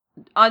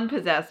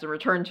unpossessed and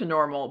return to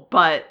normal,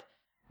 but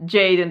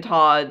Jade and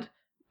Todd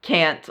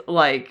can't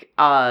like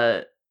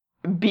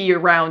be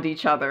around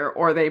each other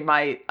or they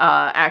might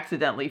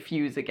accidentally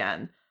fuse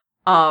again.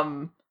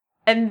 And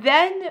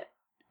then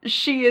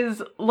she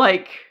is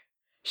like,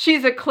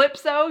 she's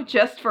Eclipso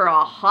just for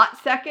a hot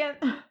second.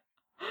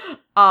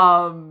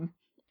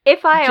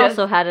 If I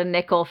also had a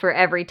nickel for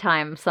every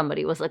time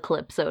somebody was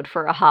Eclipsoed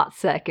for a hot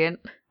second.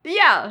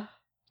 Yeah,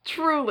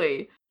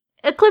 truly.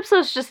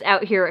 Eclipso's just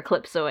out here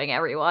Eclipsoing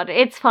everyone.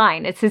 It's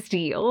fine. It's his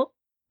deal.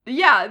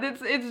 Yeah,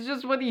 it's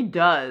just what he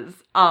does.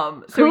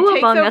 So who he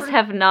takes among over... us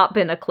have not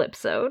been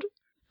Eclipsoed?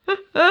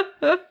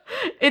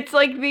 It's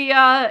like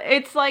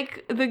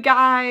the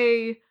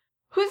guy...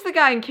 Who's the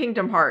guy in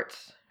Kingdom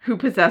Hearts who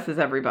possesses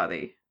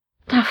everybody?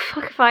 The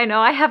fuck if I know.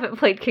 I haven't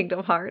played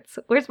Kingdom Hearts.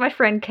 Where's my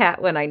friend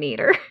Kat when I need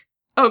her?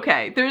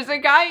 Okay, there's a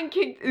guy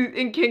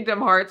in Kingdom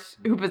Hearts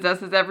who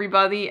possesses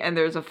everybody, and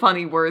there's a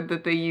funny word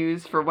that they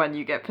use for when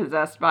you get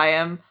possessed by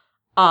him.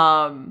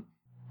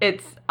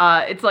 It's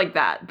like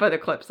that, but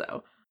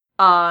Eclipso.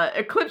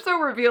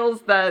 Eclipso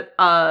reveals that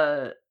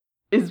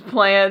his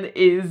plan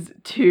is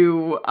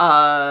to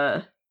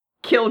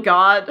kill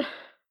God.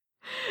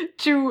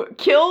 To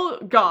kill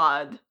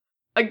God.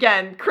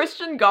 Again,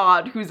 Christian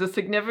God, who's a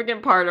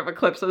significant part of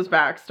Eclipso's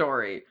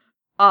backstory.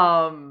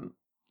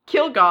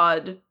 Kill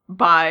God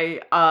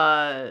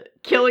by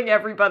killing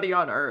everybody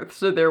on Earth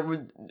so there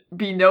would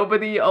be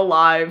nobody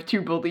alive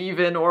to believe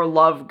in or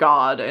love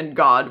God, and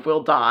God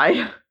will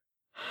die.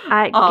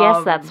 I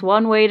guess that's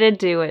one way to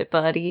do it,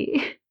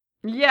 buddy.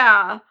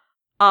 Yeah.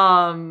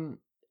 And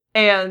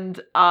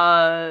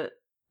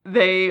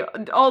they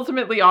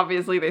ultimately,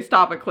 obviously, they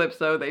stop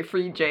Eclipso, they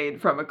free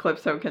Jade from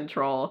Eclipso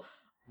control.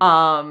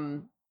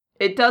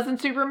 It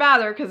doesn't super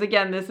matter, because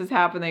again, this is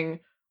happening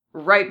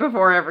right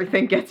before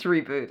everything gets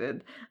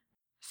rebooted.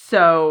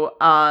 So,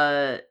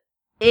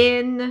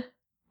 in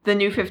the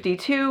New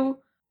 52,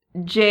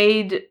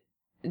 Jade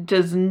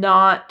does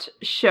not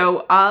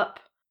show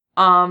up,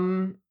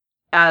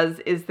 as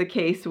is the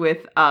case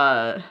with,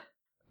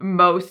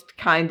 most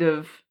kind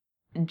of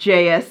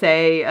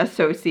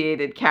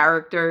JSA-associated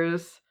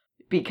characters,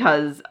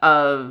 because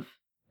of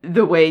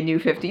the way New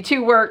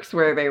 52 works,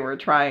 where they were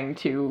trying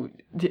to,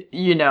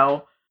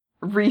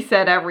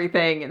 reset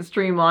everything and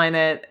streamline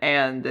it,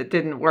 and it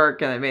didn't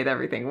work, and it made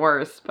everything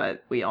worse,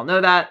 but we all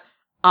know that.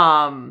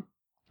 And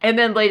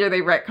then later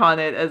they retcon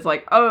it as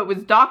like, oh, it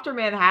was Dr.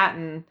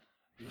 Manhattan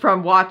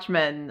from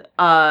Watchmen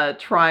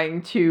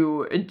trying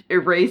to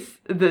erase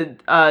the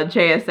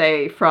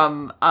JSA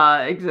from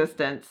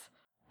existence.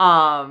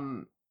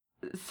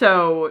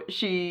 So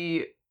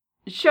she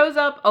shows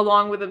up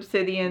along with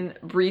Obsidian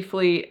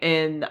briefly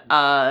in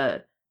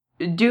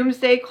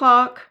Doomsday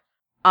Clock.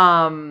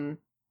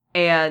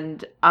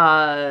 And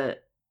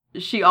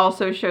she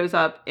also shows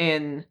up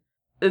in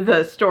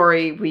the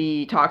story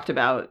we talked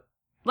about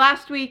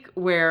last week,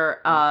 where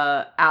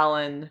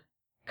Alan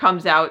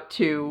comes out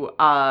to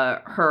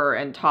her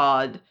and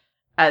Todd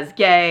as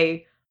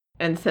gay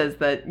and says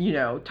that,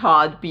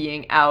 Todd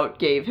being out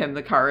gave him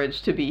the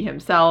courage to be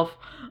himself.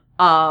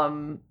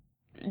 And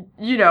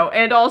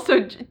also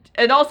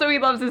he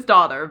loves his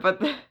daughter,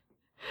 but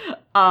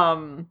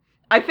I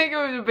think it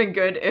would have been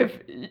good if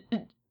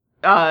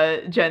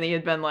Jenny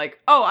had been like,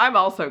 oh, I'm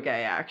also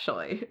gay,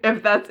 actually.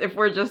 If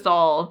we're just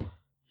all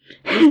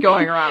just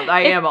going around,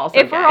 I am also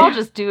gay. If we're all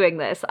just doing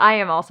this, I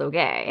am also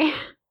gay.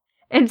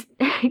 And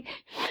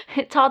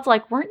Todd's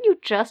like, weren't you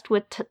just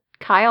with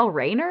Kyle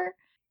Rayner?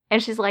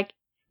 And she's like,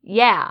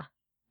 yeah.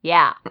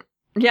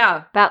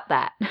 About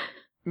that.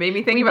 Made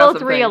me think we about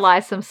both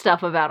realize some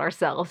stuff about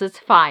ourselves. It's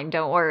fine.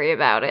 Don't worry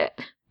about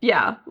it.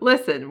 Yeah.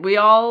 Listen, we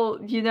all,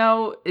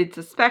 it's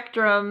a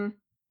spectrum.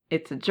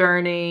 It's a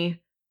journey.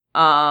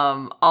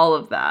 All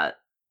of that.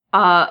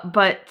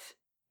 But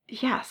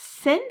yeah,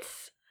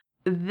 since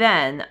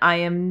then, I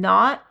am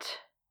not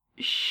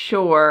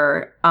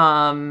sure,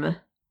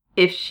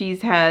 if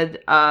she's had,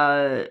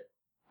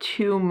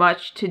 too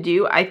much to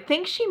do. I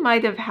think she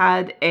might have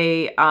had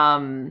a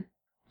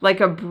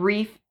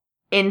brief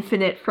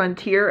Infinite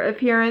Frontier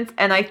appearance,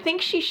 and I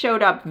think she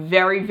showed up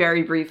very,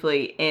 very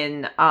briefly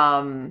in,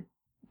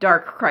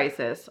 Dark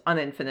Crisis on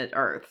Infinite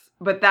Earths.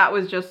 But that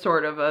was just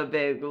sort of a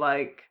big,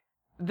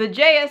 the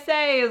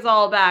JSA is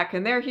all back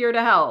and they're here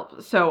to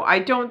help. So I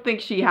don't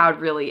think she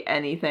had really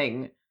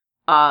anything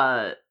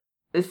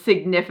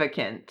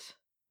significant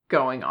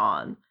going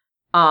on.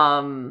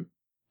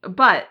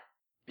 But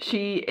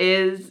she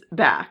is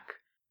back.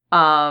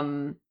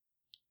 And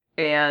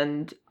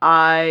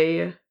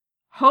I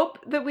hope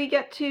that we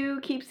get to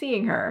keep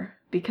seeing her,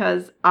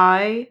 because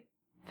I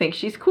think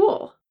she's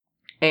cool.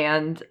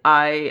 And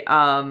I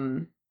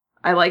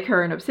like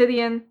her in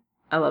Obsidian.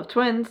 I love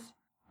twins.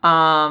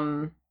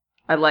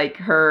 I like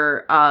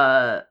her,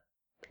 I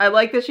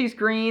like that she's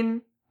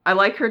green. I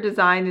like her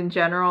design in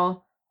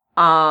general.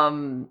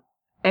 I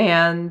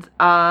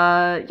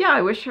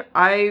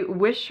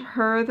wish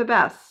her the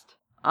best.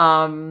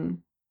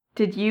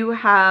 Did you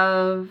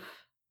have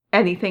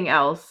anything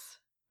else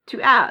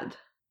to add?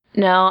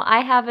 No,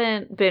 I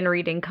haven't been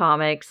reading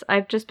comics.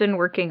 I've just been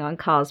working on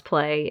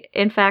cosplay.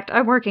 In fact,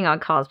 I'm working on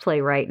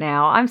cosplay right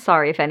now. I'm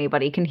sorry if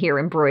anybody can hear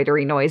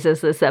embroidery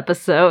noises this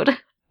episode.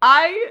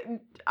 I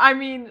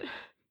mean,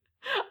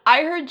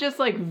 I heard just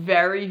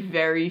very,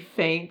 very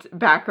faint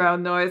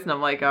background noise, and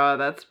I'm like, oh,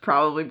 that's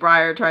probably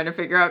Briar trying to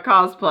figure out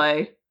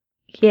cosplay.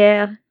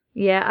 Yeah.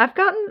 I've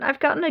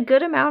gotten a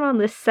good amount on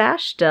this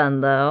sash done,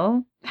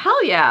 though.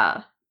 Hell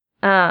yeah.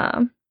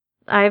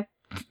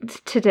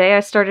 Today I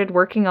started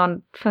working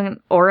on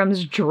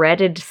Orem's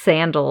dreaded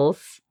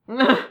sandals.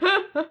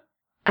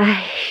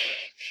 I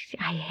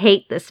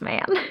hate this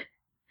man.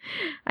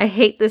 I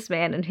hate this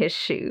man and his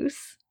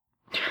shoes.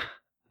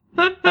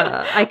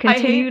 I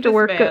continue to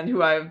work. I hate this man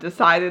who I've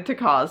decided to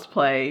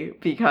cosplay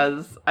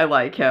because I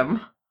like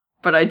him,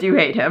 but I do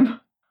hate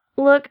him.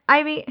 Look,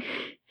 I mean,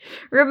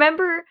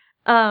 remember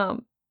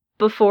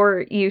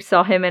before you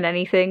saw him in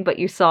anything, but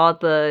you saw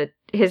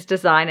his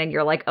design and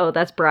you're like, oh,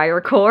 that's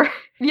Briarcore?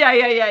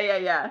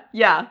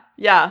 Yeah,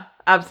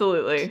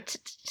 absolutely.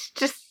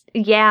 Just,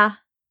 yeah.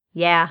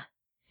 Yep.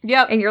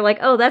 And you're like,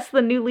 oh, that's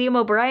the new Liam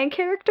O'Brien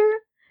character?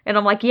 And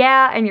I'm like,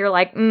 yeah. And you're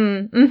like,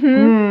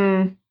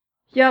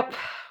 Yep.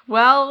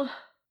 Well,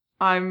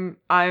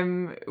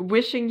 I'm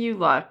wishing you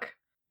luck.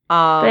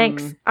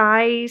 Thanks.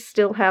 I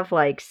still have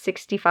like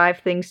 65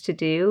 things to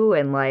do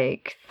and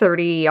like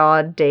 30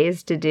 odd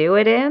days to do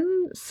it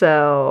in,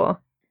 so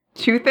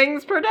 2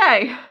 things per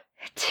day.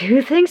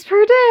 2 things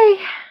per day.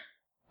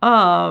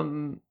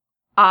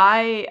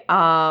 I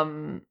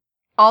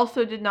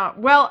also did not.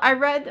 Well, I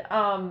read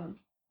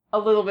a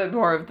little bit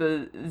more of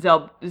the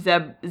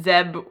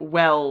Zeb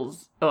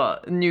Wells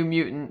New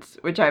Mutants,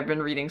 which I've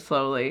been reading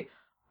slowly.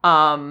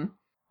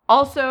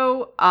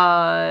 Also,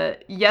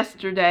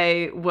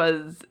 yesterday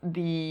was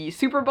the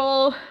Super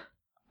Bowl,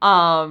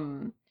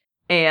 and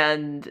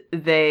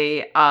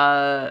they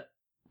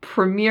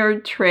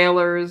premiered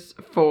trailers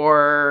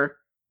for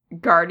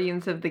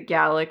Guardians of the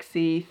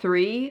Galaxy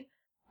 3,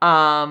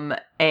 and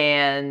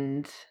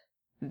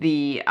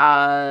the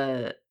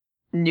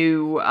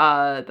new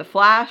The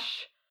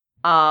Flash.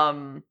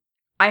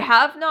 I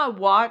have not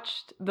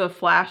watched the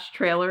Flash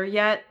trailer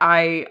yet.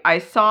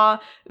 I saw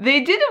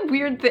they did a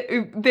weird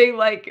thing. They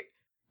like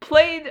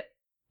played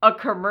a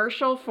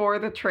commercial for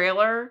the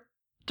trailer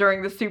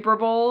during the Super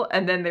Bowl,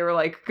 and then they were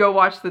like, go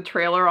watch the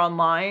trailer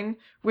online,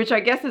 which I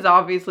guess is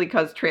obviously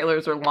because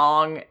trailers are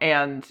long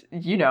and,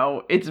 you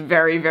know, it's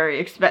very, very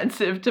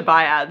expensive to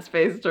buy ad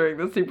space during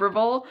the Super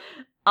Bowl.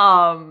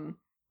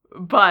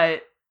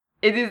 But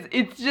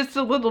it's just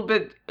a little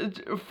bit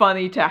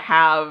funny to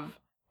have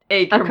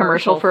a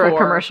commercial for a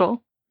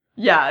commercial.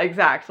 Yeah,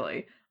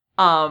 exactly.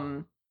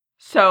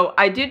 So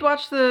I did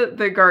watch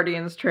the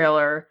Guardians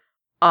trailer,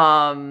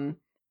 and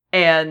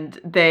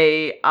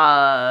they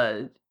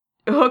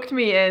hooked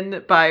me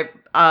in by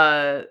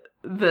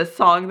the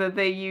song that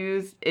they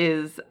use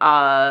is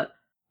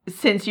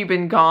Since You've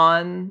Been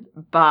Gone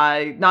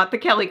by, not the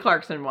Kelly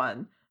Clarkson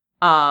one,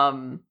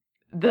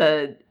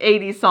 the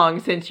 80s song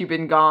Since You've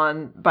Been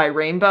Gone by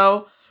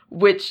Rainbow,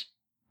 which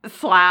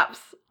slaps.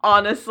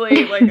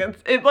 Honestly, like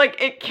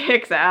it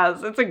kicks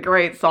ass. It's a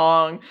great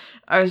song.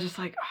 I was just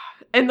like,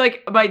 oh. And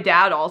like my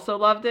dad also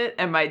loved it,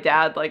 and my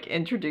dad like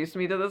introduced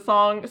me to the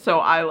song, so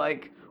I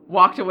like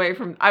walked away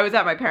from. I was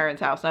at my parents'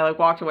 house, and I like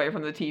walked away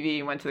from the TV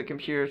and went to the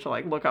computer to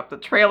like look up the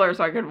trailer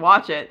so I could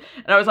watch it,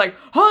 and I was like,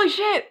 holy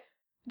shit,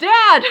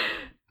 Dad!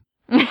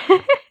 They're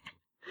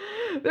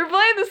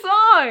playing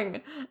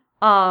the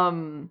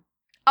song.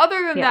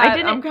 Other than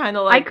that, I'm kind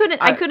of like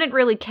I couldn't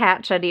really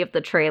catch any of the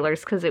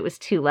trailers because it was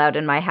too loud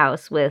in my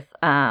house with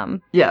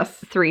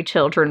 3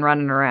 children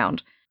running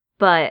around.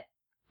 But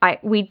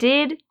we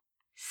did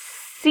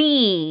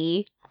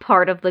see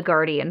part of the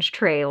Guardians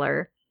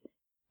trailer,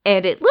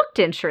 and it looked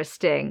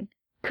interesting.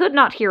 Could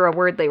not hear a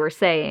word they were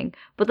saying.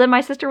 But then my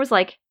sister was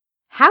like,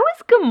 "How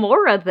is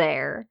Gamora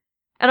there?"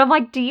 And I'm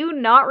like, "Do you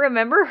not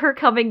remember her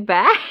coming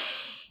back?"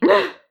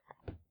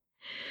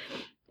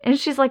 And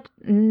she's like,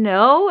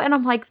 no. And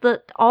I'm like,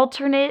 the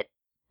alternate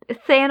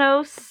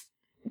Thanos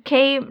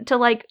came to,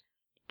 like,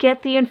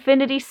 get the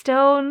Infinity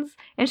Stones.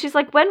 And she's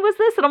like, when was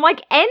this? And I'm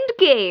like,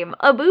 Endgame,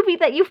 a movie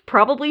that you've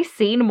probably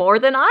seen more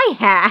than I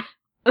have.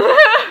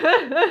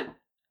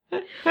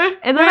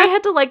 And then I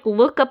had to, like,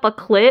 look up a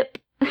clip.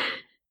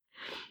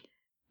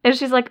 And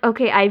she's like,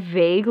 okay, I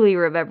vaguely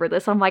remember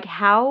this. I'm like,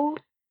 how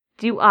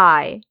do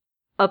I,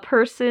 a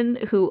person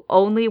who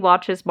only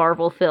watches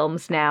Marvel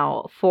films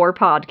now for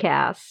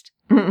podcast,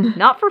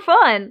 not for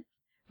fun,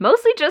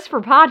 mostly just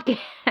for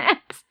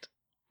podcast,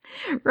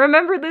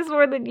 remember this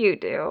more than you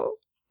do?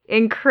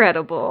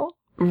 Incredible.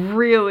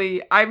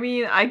 Really? I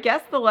mean, I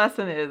guess the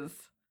lesson is,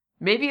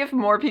 maybe if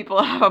more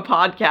people have a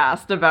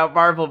podcast about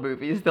Marvel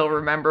movies, they'll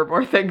remember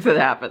more things that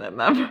happen in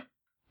them.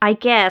 I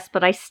guess,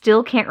 but I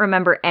still can't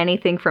remember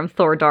anything from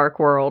Thor Dark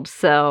World,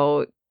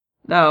 so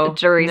the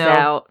jury's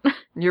out.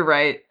 You're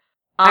right.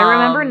 I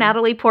remember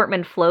Natalie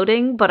Portman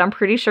floating, but I'm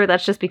pretty sure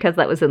that's just because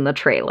that was in the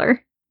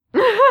trailer.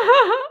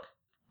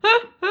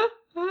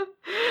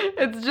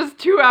 It's just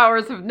 2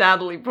 hours of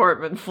Natalie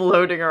Portman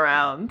floating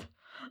around.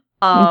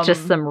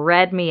 Just some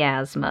red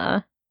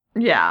miasma.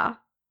 Yeah.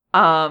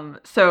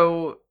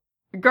 So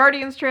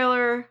Guardians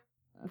trailer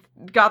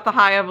got the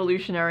High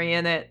Evolutionary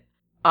in it.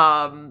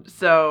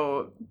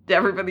 So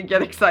everybody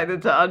get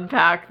excited to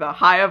unpack the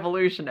High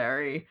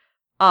Evolutionary.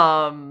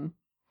 And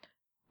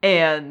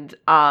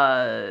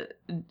a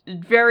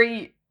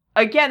very,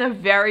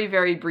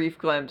 very brief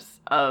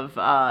glimpse of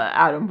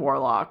Adam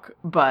Warlock,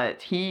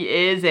 but he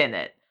is in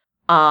it.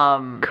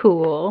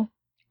 Cool.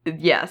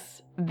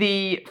 Yes.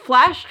 The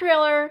Flash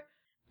trailer,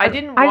 I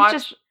didn't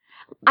watch.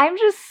 I'm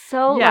just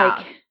so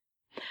like...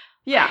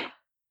 Yeah.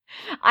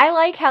 I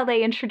like how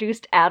they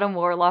introduced Adam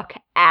Warlock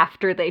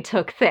after they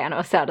took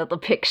Thanos out of the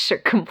picture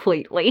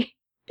completely.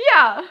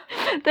 Yeah.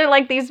 They're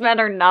like, these men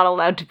are not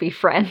allowed to be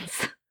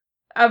friends.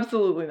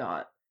 Absolutely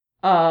not.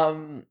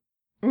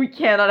 We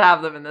cannot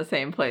have them in the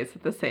same place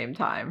at the same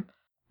time.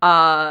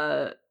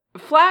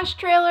 Flash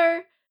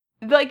trailer,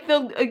 like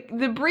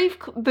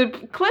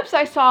the clips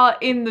I saw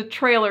in the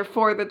trailer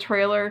for the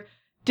trailer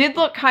did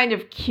look kind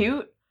of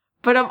cute,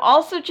 but I'm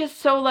also just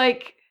so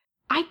like,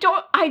 I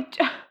don't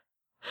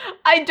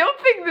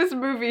think this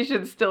movie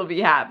should still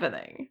be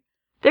happening.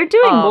 They're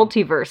doing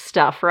multiverse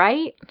stuff,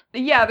 right?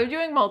 Yeah, they're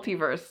doing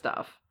multiverse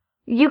stuff.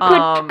 You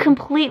could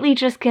completely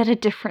just get a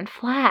different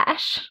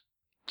Flash.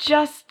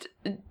 Just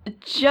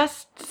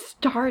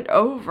start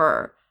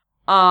over.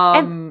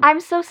 And I'm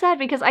so sad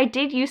because I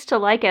did used to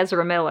like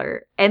Ezra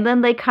Miller, and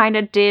then they kind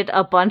of did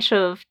a bunch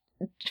of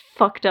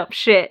fucked up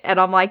shit, and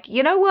I'm like,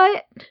 you know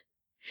what?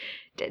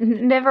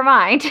 Never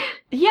mind.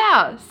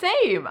 Yeah,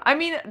 same. I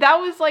mean, that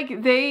was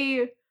like,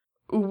 they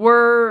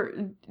were,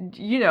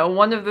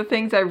 one of the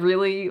things I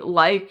really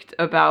liked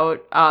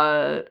about,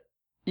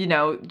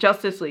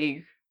 Justice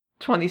League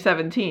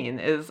 2017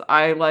 is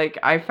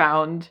I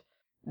found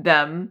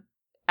them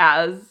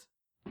as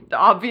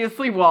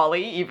obviously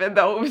Wally, even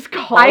though it was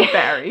called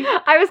Barry.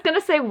 I was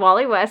gonna say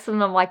Wally West,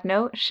 and I'm like,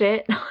 no,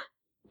 shit.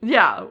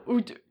 Yeah.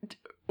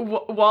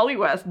 Wally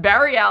West,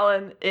 Barry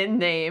Allen in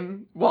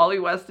name, Wally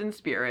West in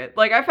spirit.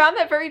 I found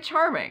that very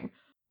charming.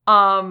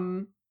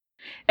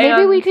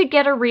 Maybe we could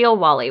get a real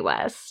Wally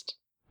West.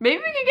 Maybe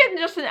we could get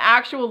just an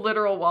actual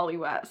literal Wally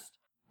West.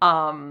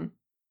 Who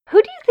do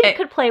you think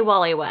could play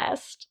Wally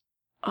West?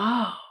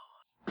 Oh,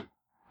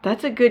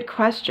 that's a good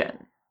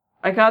question.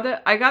 I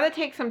gotta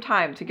take some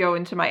time to go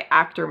into my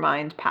actor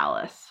mind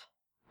palace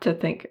to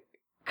think.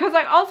 Because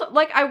I also,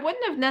 I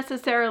wouldn't have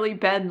necessarily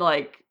been,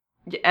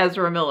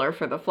 Ezra Miller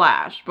for The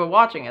Flash, but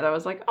watching it, I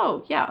was like,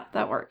 oh, yeah,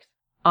 that works.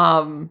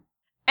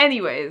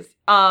 Anyways,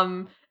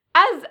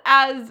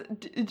 as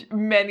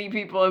many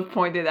people have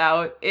pointed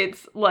out,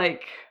 it's,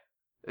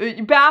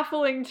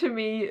 baffling to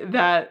me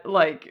that,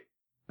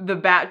 the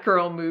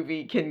Batgirl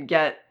movie can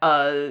get,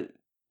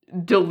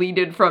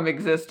 deleted from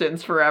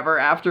existence forever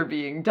after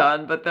being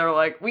done, but they're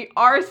like, we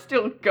are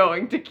still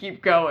going to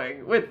keep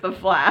going with The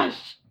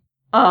Flash.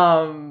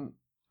 But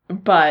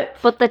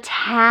the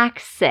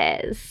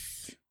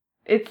taxes.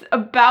 It's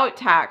about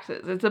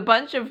taxes. It's a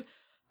bunch of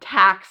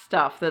tax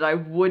stuff that I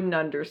wouldn't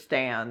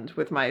understand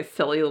with my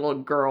silly little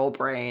girl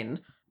brain.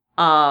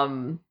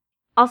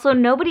 Also,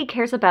 nobody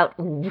cares about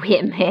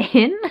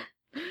women.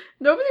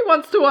 Nobody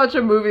wants to watch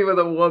a movie with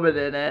a woman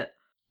in it.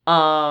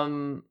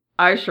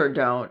 I sure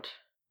don't.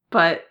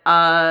 But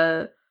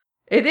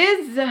it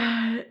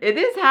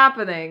is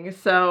happening,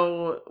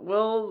 so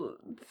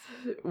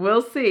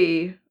we'll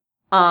see.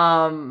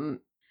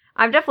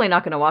 I'm definitely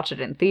not going to watch it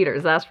in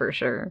theaters, that's for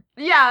sure.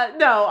 Yeah,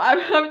 no,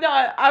 I'm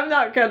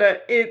not gonna.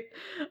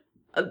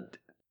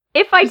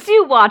 If I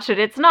do watch it,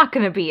 it's not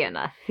going to be in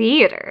a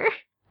theater.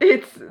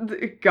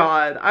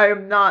 God, I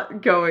am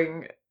not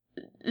going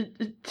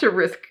to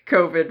risk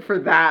COVID for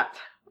that,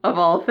 of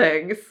all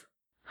things.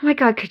 Oh my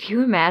god, could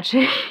you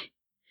imagine?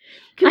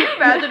 Can you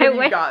imagine if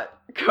you got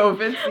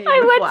COVID seeing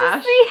The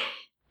Flash?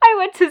 I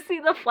went to see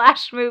the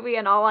Flash movie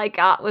and all I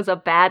got was a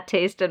bad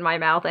taste in my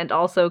mouth and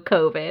also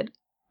COVID.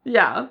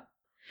 Yeah.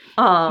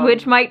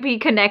 Which might be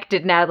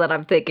connected now that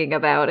I'm thinking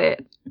about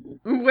it.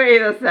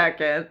 Wait a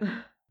second.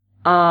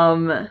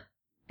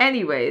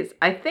 Anyways,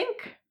 I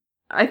think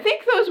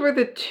those were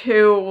the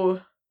two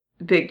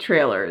big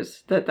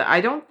trailers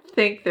I don't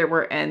think there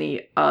were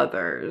any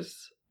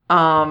others.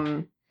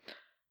 But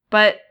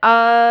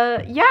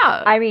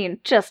yeah. I mean,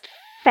 just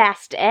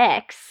Fast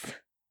X.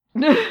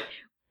 Could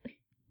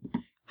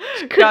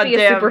be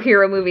a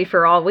superhero movie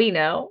for all we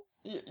know.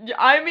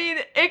 I mean,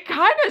 it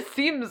kind of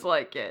seems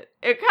like it.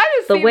 It kind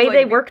of seems the way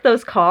they work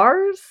those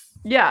cars.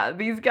 Yeah,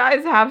 these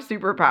guys have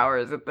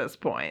superpowers at this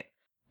point.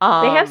 They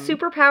have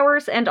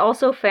superpowers and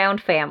also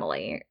found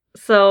family.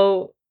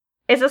 So,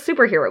 it's a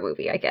superhero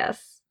movie, I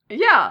guess.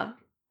 Yeah.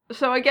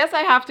 So I guess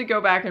I have to go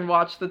back and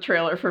watch the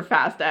trailer for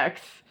Fast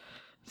X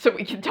so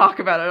we can talk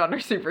about it on our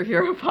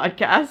superhero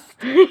podcast.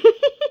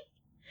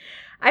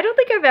 I don't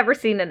think I've ever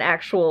seen an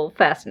actual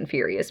Fast and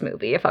Furious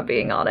movie, if I'm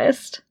being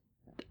honest.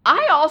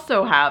 I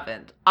also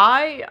haven't.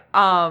 I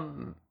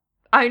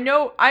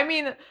know, I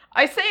mean,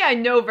 I say I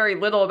know very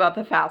little about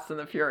the Fast and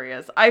the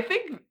Furious. I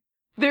think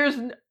there's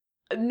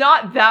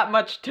not that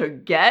much to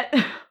get.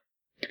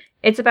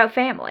 It's about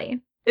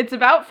family. It's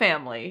about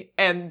family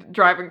and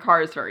driving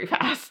cars very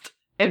fast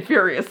and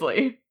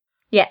furiously.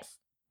 Yes.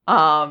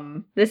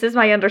 This is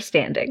my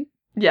understanding.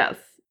 Yes.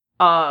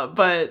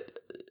 But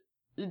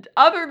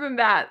other than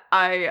that,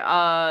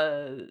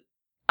 I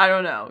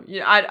don't know.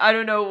 I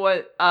don't know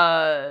what,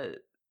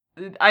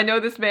 I know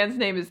this man's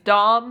name is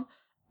Dom.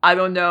 I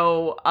don't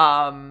know,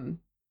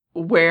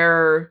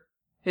 where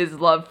his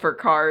love for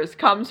cars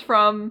comes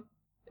from.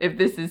 If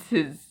this is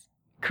his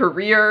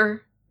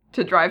career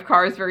to drive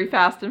cars very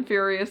fast and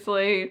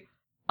furiously.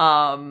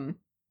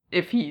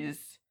 If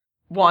he's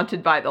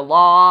wanted by the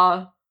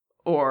law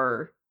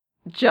or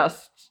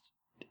just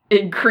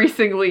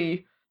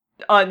increasingly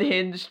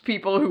unhinged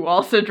people who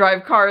also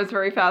drive cars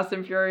very fast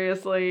and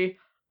furiously.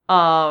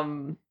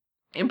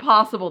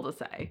 Impossible to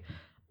say.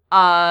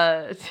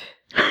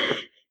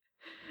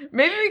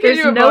 Maybe we can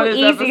do a bonus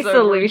episode. There's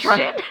no easy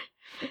solution.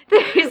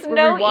 There's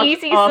no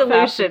easy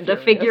solution to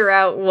figure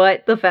out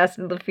what the Fast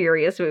and the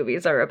Furious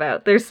movies are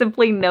about. There's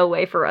simply no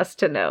way for us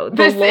to know.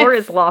 The lore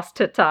is lost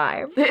to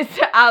time. It's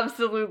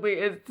absolutely,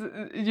 it's,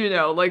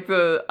 like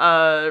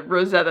the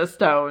Rosetta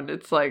Stone.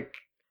 It's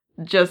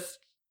just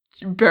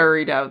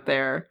buried out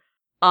there.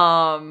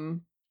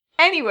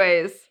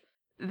 Anyways,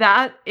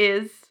 that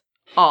is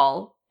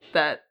all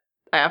that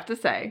I have to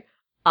say.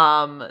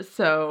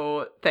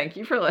 So thank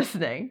you for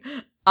listening.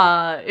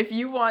 If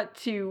you want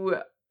to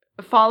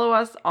follow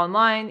us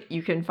online,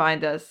 you can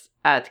find us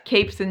at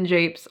Capes and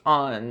Japes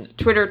on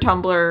Twitter,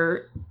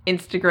 Tumblr,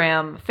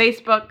 Instagram,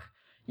 Facebook.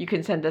 You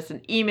can send us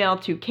an email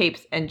to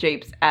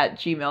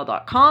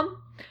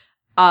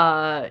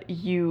capesandjapes@gmail.com.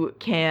 You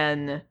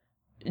can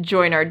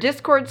join our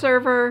Discord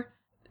server.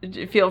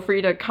 Feel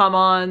free to come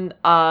on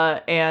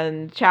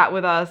and chat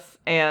with us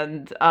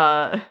and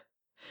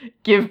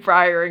give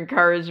Briar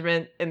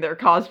encouragement in their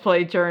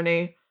cosplay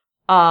journey.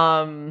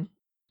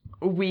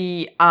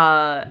 We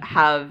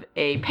have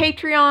a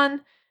Patreon.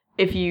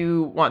 If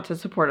you want to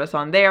support us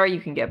on there,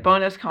 you can get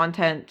bonus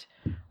content,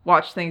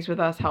 watch things with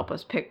us, help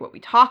us pick what we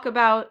talk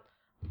about.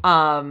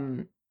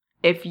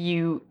 If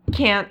you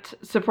can't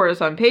support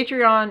us on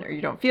Patreon or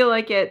you don't feel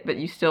like it, but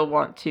you still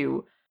want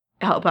to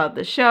help out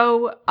the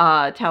show,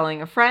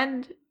 telling a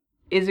friend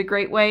is a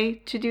great way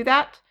to do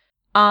that.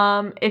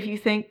 If you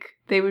think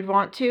they would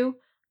want to.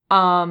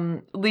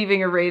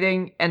 Leaving a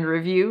rating and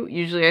review.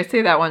 Usually I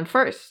say that one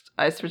first.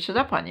 I switch it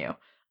up on you.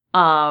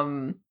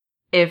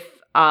 If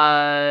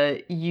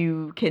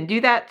you can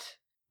do that,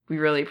 we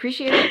really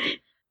appreciate it.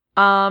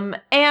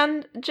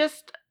 And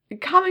just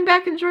coming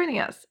back and joining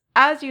us,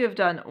 as you have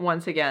done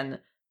once again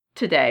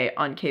today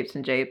on Capes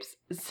and Japes.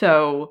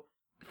 So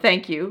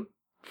thank you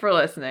for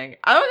listening.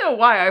 I don't know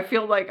why I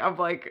feel like I'm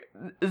like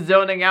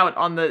zoning out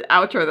on the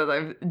outro that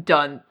I've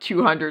done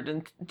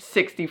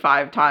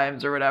 265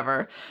 times or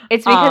whatever.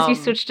 It's because you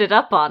switched it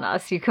up on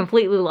us. You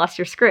completely lost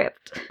your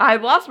script. I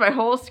lost my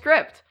whole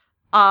script.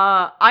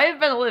 I have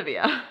been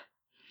Olivia.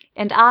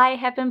 And I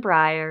have been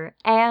Briar.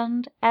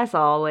 And as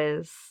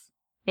always,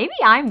 maybe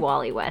I'm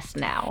Wally West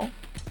now.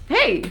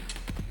 Hey,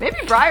 maybe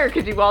Briar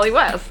could do Wally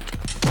West.